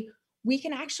surgery, we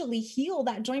can actually heal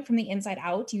that joint from the inside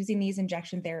out using these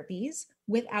injection therapies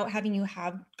without having you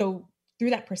go through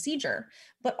that procedure.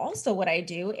 But also what I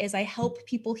do is I help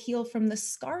people heal from the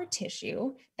scar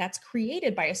tissue that's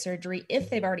created by a surgery if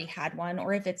they've already had one,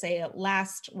 or if it's a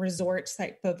last resort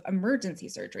type of emergency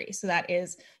surgery. So that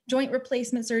is joint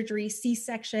replacement surgery,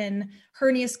 C-section,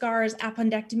 hernia scars,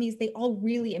 appendectomies. They all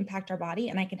really impact our body,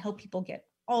 and I can help people get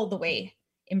all the way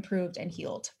improved and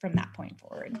healed from that point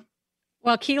forward.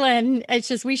 Well, Keelan, it's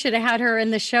just, we should have had her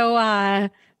in the show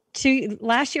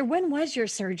last year. When was your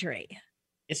surgery?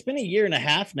 It's been 1.5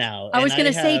 years now. I was going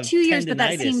to say 2 years, but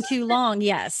that seemed too long.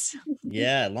 Yes.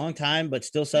 Yeah, long time, but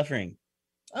still suffering.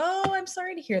 Oh, I'm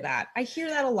sorry to hear that. I hear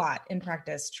that a lot in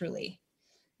practice, truly.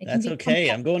 That's okay.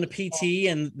 I'm going to PT,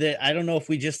 and I don't know if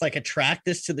we just like attract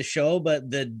this to the show, but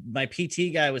my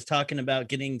PT guy was talking about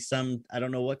getting some, I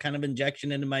don't know what kind of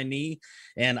injection into my knee,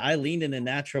 and I leaned into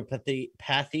naturopathy,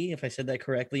 if I said that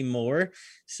correctly, more.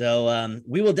 So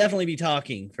we will definitely be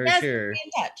talking for sure. Let's be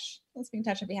in touch. Let's be in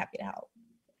touch. I'd be happy to help.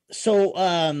 So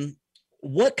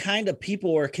what kind of people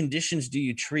or conditions do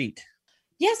you treat?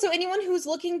 Yeah, so anyone who's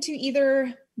looking to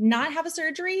either not have a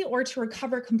surgery or to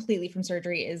recover completely from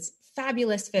surgery is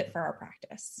fabulous fit for our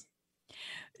practice.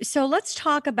 So let's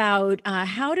talk about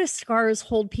how do scars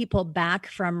hold people back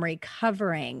from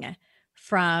recovering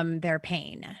from their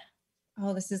pain?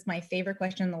 Oh, this is my favorite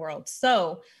question in the world.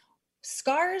 So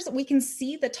scars, we can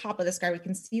see the top of the scar. We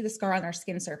can see the scar on our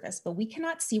skin surface, but we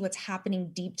cannot see what's happening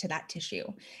deep to that tissue.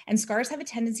 And scars have a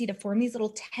tendency to form these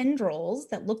little tendrils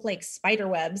that look like spider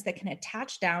webs that can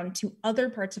attach down to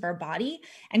other parts of our body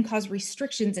and cause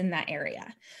restrictions in that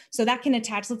area. So that can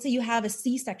attach, let's say you have a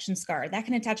C-section scar, that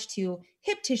can attach to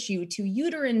hip tissue, to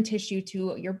uterine tissue,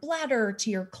 to your bladder,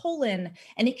 to your colon,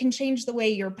 and it can change the way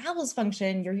your bowels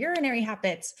function, your urinary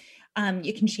habits.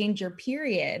 It can change your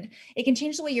period. It can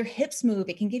change the way your hips move.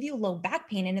 It can give you low back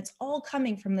pain, and it's all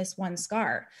coming from this one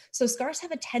scar. So scars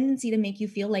have a tendency to make you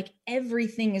feel like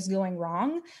everything is going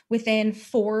wrong within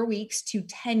 4 weeks to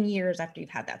 10 years after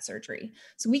you've had that surgery.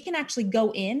 So we can actually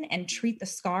go in and treat the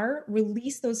scar,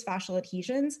 release those fascial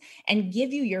adhesions, and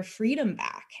give you your freedom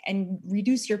back and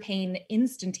reduce your pain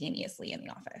instantaneously in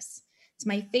the office. It's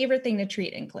my favorite thing to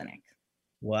treat in clinic.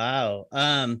 Wow.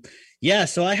 Yeah.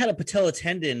 So I had a patella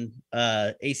tendon,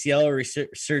 ACL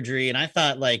surgery, and I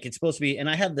thought like it's supposed to be, and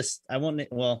I have this, I'm going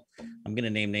to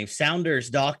name names,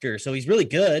 Sounders doctor. So he's really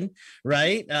good.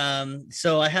 Right.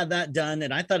 So I had that done,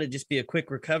 and I thought it'd just be a quick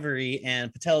recovery.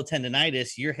 And patella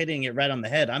tendonitis, you're hitting it right on the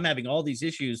head. I'm having all these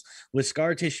issues with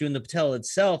scar tissue in the patella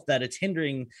itself that it's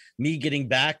hindering me getting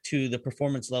back to the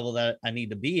performance level that I need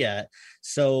to be at.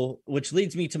 So, which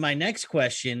leads me to my next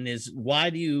question is, why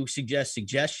do you suggest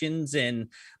suggestions, and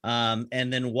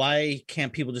then why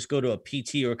can't people just go to a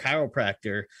PT or a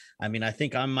chiropractor? I mean, I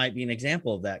think I might be an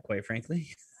example of that, quite frankly.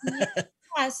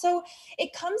 Yeah, so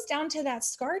it comes down to that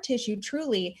scar tissue.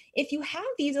 Truly, if you have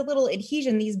these little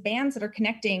adhesion, these bands that are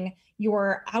connecting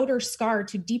your outer scar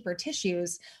to deeper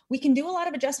tissues, we can do a lot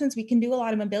of adjustments. We can do a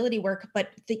lot of mobility work, but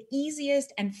the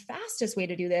easiest and fastest way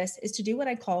to do this is to do what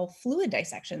I call fluid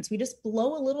dissections. We just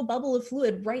blow a little bubble of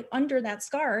fluid right under that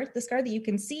scar, the scar that you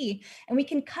can see, and we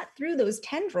can cut through those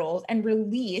tendrils and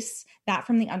release that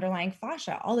from the underlying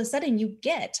fascia. All of a sudden you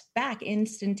get back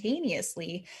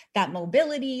instantaneously that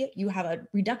mobility, you have a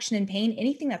reduction in pain.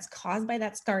 Anything that's caused by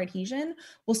that scar adhesion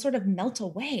will sort of melt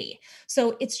away.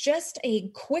 So it's just a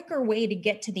quicker way to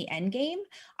get to the end game.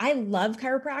 I love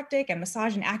chiropractic and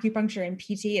massage and acupuncture and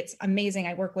PT. It's amazing.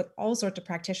 I work with all sorts of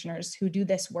practitioners who do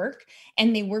this work,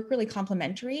 and they work really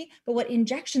complementary. But what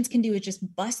injections can do is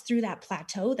just bust through that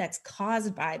plateau that's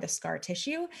caused by the scar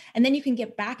tissue. And then you can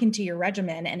get back into your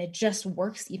regimen and it just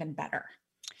works even better.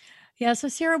 Yeah. So,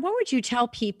 Sarah, what would you tell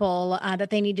people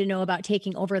that they need to know about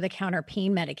taking over-the-counter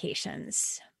pain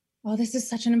medications? Oh, this is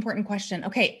such an important question.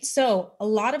 Okay, so a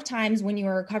lot of times when you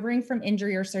are recovering from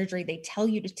injury or surgery, they tell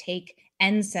you to take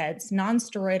NSAIDs,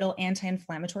 non-steroidal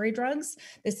anti-inflammatory drugs.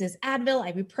 This is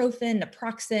Advil, ibuprofen,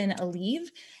 naproxen, Aleve.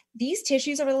 These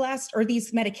tissues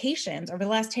these medications over the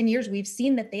last 10 years, we've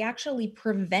seen that they actually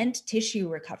prevent tissue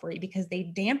recovery because they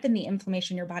dampen the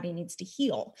inflammation your body needs to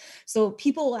heal. So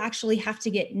people will actually have to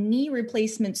get knee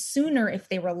replacements sooner if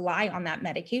they rely on that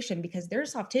medication because their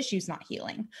soft tissue is not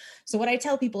healing. So what I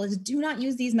tell people is do not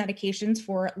use these medications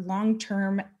for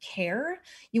long-term care.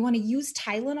 You want to use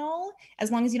Tylenol as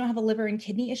long as you don't have a liver and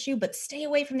kidney issue, but stay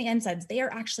away from the NSAIDs. They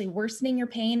are actually worsening your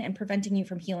pain and preventing you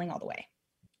from healing all the way.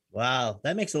 Wow,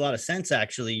 that makes a lot of sense,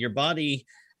 actually. Your body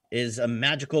is a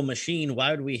magical machine.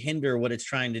 Why would we hinder what it's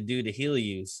trying to do to heal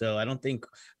you? So I don't think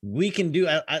we can do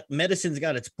medicine's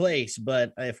got its place,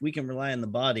 but if we can rely on the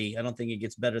body, I don't think it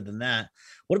gets better than that.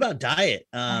 What about diet?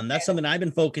 That's something I've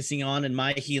been focusing on in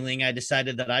my healing. I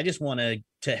decided that I just want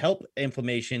to help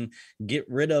inflammation, get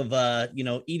rid of,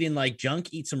 eating like junk,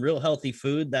 eat some real healthy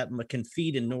food that can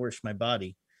feed and nourish my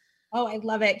body. Oh, I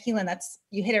love it. Keelan,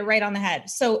 you hit it right on the head.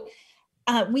 So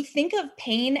we think of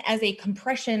pain as a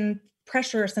compression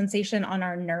pressure sensation on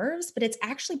our nerves, but it's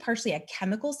actually partially a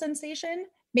chemical sensation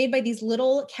made by these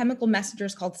little chemical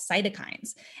messengers called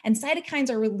cytokines. And cytokines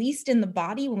are released in the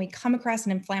body when we come across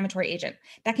an inflammatory agent.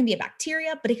 That can be a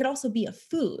bacteria, but it could also be a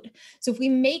food. So if we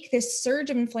make this surge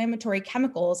of inflammatory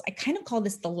chemicals, I kind of call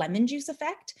this the lemon juice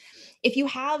effect. If you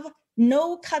have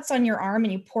no cuts on your arm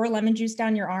and you pour lemon juice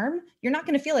down your arm, you're not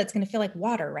going to feel it. It's going to feel like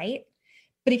water, right?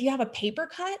 But if you have a paper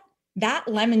cut, that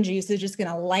lemon juice is just going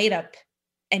to light up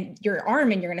and your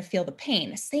arm and you're going to feel the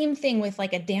pain. Same thing with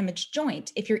like a damaged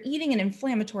joint. If you're eating an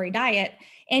inflammatory diet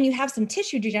and you have some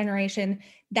tissue degeneration,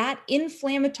 that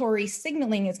inflammatory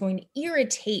signaling is going to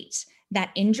irritate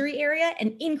that injury area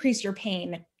and increase your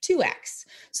pain 2x.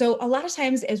 So a lot of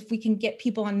times if we can get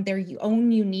people on their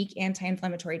own unique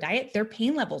anti-inflammatory diet, their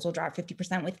pain levels will drop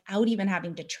 50% without even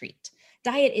having to treat.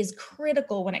 Diet is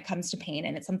critical when it comes to pain.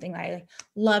 And it's something I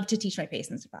love to teach my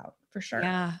patients about for sure.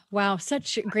 Yeah. Wow.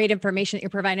 Such great information that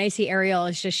you're providing. I see Ariel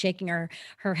is just shaking her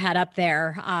head up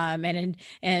there and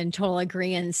in total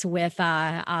agreement with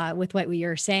what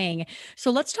you're saying.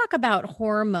 So let's talk about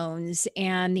hormones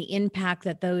and the impact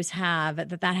that those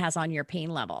that has on your pain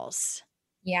levels.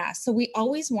 Yeah. So we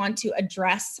always want to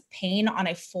address pain on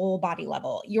a full body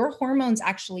level. Your hormones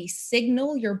actually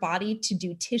signal your body to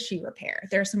do tissue repair.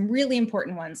 There are some really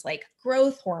important ones like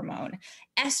growth hormone,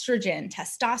 estrogen,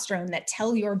 testosterone that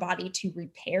tell your body to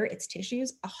repair its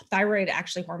tissues. Thyroid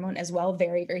actually hormone as well,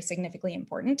 very, very significantly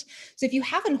important. So if you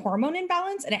have a hormone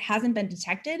imbalance and it hasn't been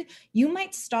detected, you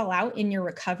might stall out in your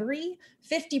recovery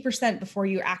 50% before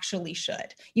you actually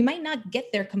should. You might not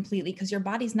get there completely because your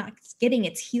body's not getting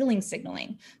its healing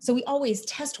signaling. So we always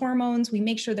test hormones, we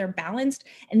make sure they're balanced,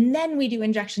 and then we do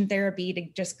injection therapy to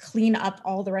just clean up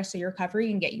all the rest of your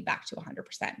recovery and get you back to 100%.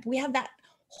 But we have that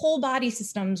whole body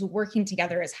systems working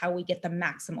together is how we get the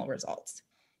maximal results.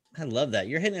 I love that.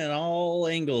 You're hitting at all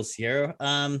angles here.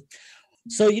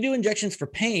 So you do injections for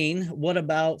pain. What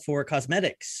about for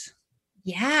cosmetics?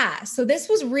 Yeah, so this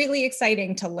was really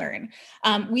exciting to learn.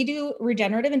 We do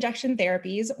regenerative injection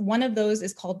therapies. One of those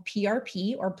is called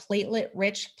PRP or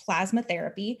platelet-rich plasma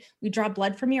therapy. We draw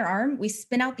blood from your arm. We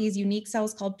spin out these unique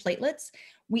cells called platelets.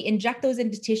 We inject those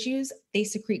into tissues. They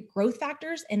secrete growth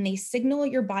factors and they signal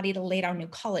your body to lay down new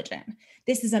collagen.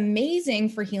 This is amazing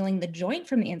for healing the joint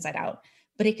from the inside out,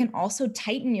 but it can also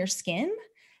tighten your skin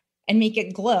and make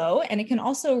it glow. And it can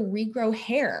also regrow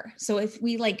hair. So if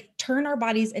we turn our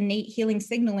body's innate healing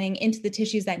signaling into the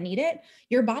tissues that need it,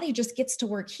 your body just gets to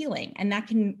work healing. And that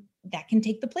can that can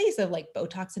take the place of like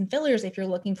Botox and fillers if you're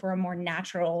looking for a more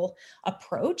natural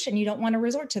approach and you don't want to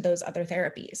resort to those other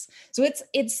therapies. So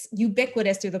it's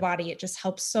ubiquitous through the body. It just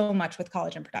helps so much with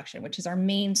collagen production, which is our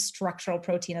main structural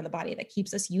protein of the body that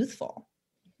keeps us youthful.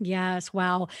 Yes.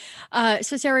 Wow.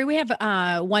 So Sarah, we have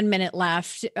 1 minute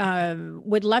left.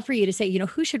 Would love for you to say,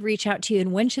 who should reach out to you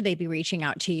and when should they be reaching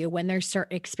out to you, when they're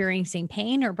experiencing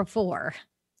pain or before?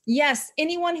 Yes.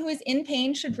 Anyone who is in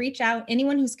pain should reach out.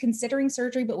 Anyone who's considering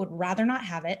surgery but would rather not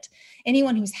have it.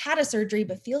 Anyone who's had a surgery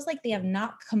but feels like they have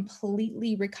not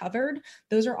completely recovered.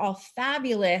 Those are all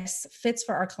fabulous fits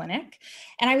for our clinic.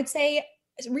 And I would say,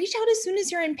 reach out as soon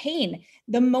as you're in pain.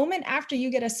 The moment after you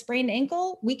get a sprained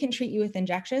ankle, we can treat you with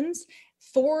injections.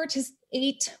 4 to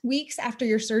 8 weeks after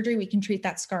your surgery, we can treat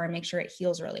that scar and make sure it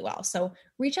heals really well. So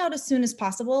reach out as soon as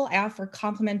possible. I offer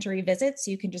complimentary visits.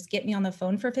 So you can just get me on the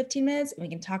phone for 15 minutes and we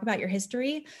can talk about your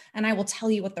history. And I will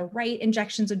tell you what the right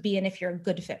injections would be and if you're a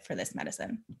good fit for this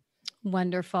medicine.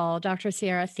 Wonderful. Dr.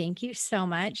 Sierra, thank you so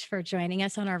much for joining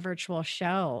us on our virtual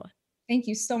show. Thank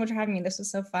you so much for having me. This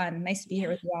was so fun. Nice to be here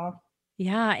with you all.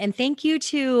 Yeah. And thank you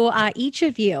to each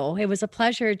of you. It was a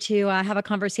pleasure to have a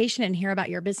conversation and hear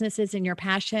about your businesses and your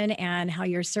passion and how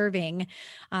you're serving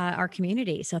our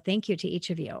community. So thank you to each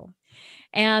of you.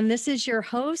 And this is your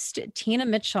host, Tina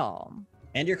Mitchell.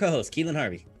 And your co-host, Keelan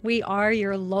Harvey. We are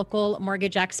your local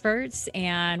mortgage experts,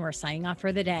 and we're signing off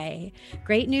for the day.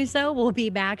 Great news, though. We'll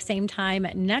be back same time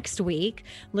next week.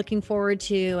 Looking forward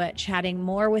to chatting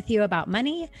more with you about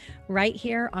money right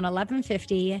here on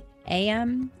 1150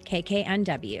 AM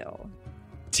KKNW.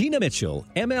 Tina Mitchell,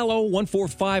 MLO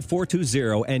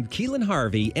 145420, and Keelan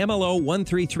Harvey, MLO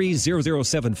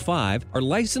 1330075, are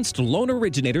licensed loan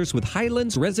originators with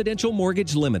Highlands Residential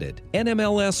Mortgage Limited,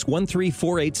 NMLS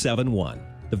 134871.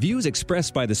 The views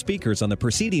expressed by the speakers on the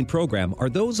preceding program are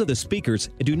those of the speakers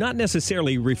and do not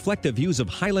necessarily reflect the views of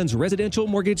Highlands Residential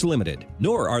Mortgage Limited,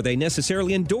 nor are they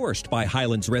necessarily endorsed by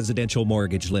Highlands Residential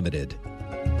Mortgage Limited.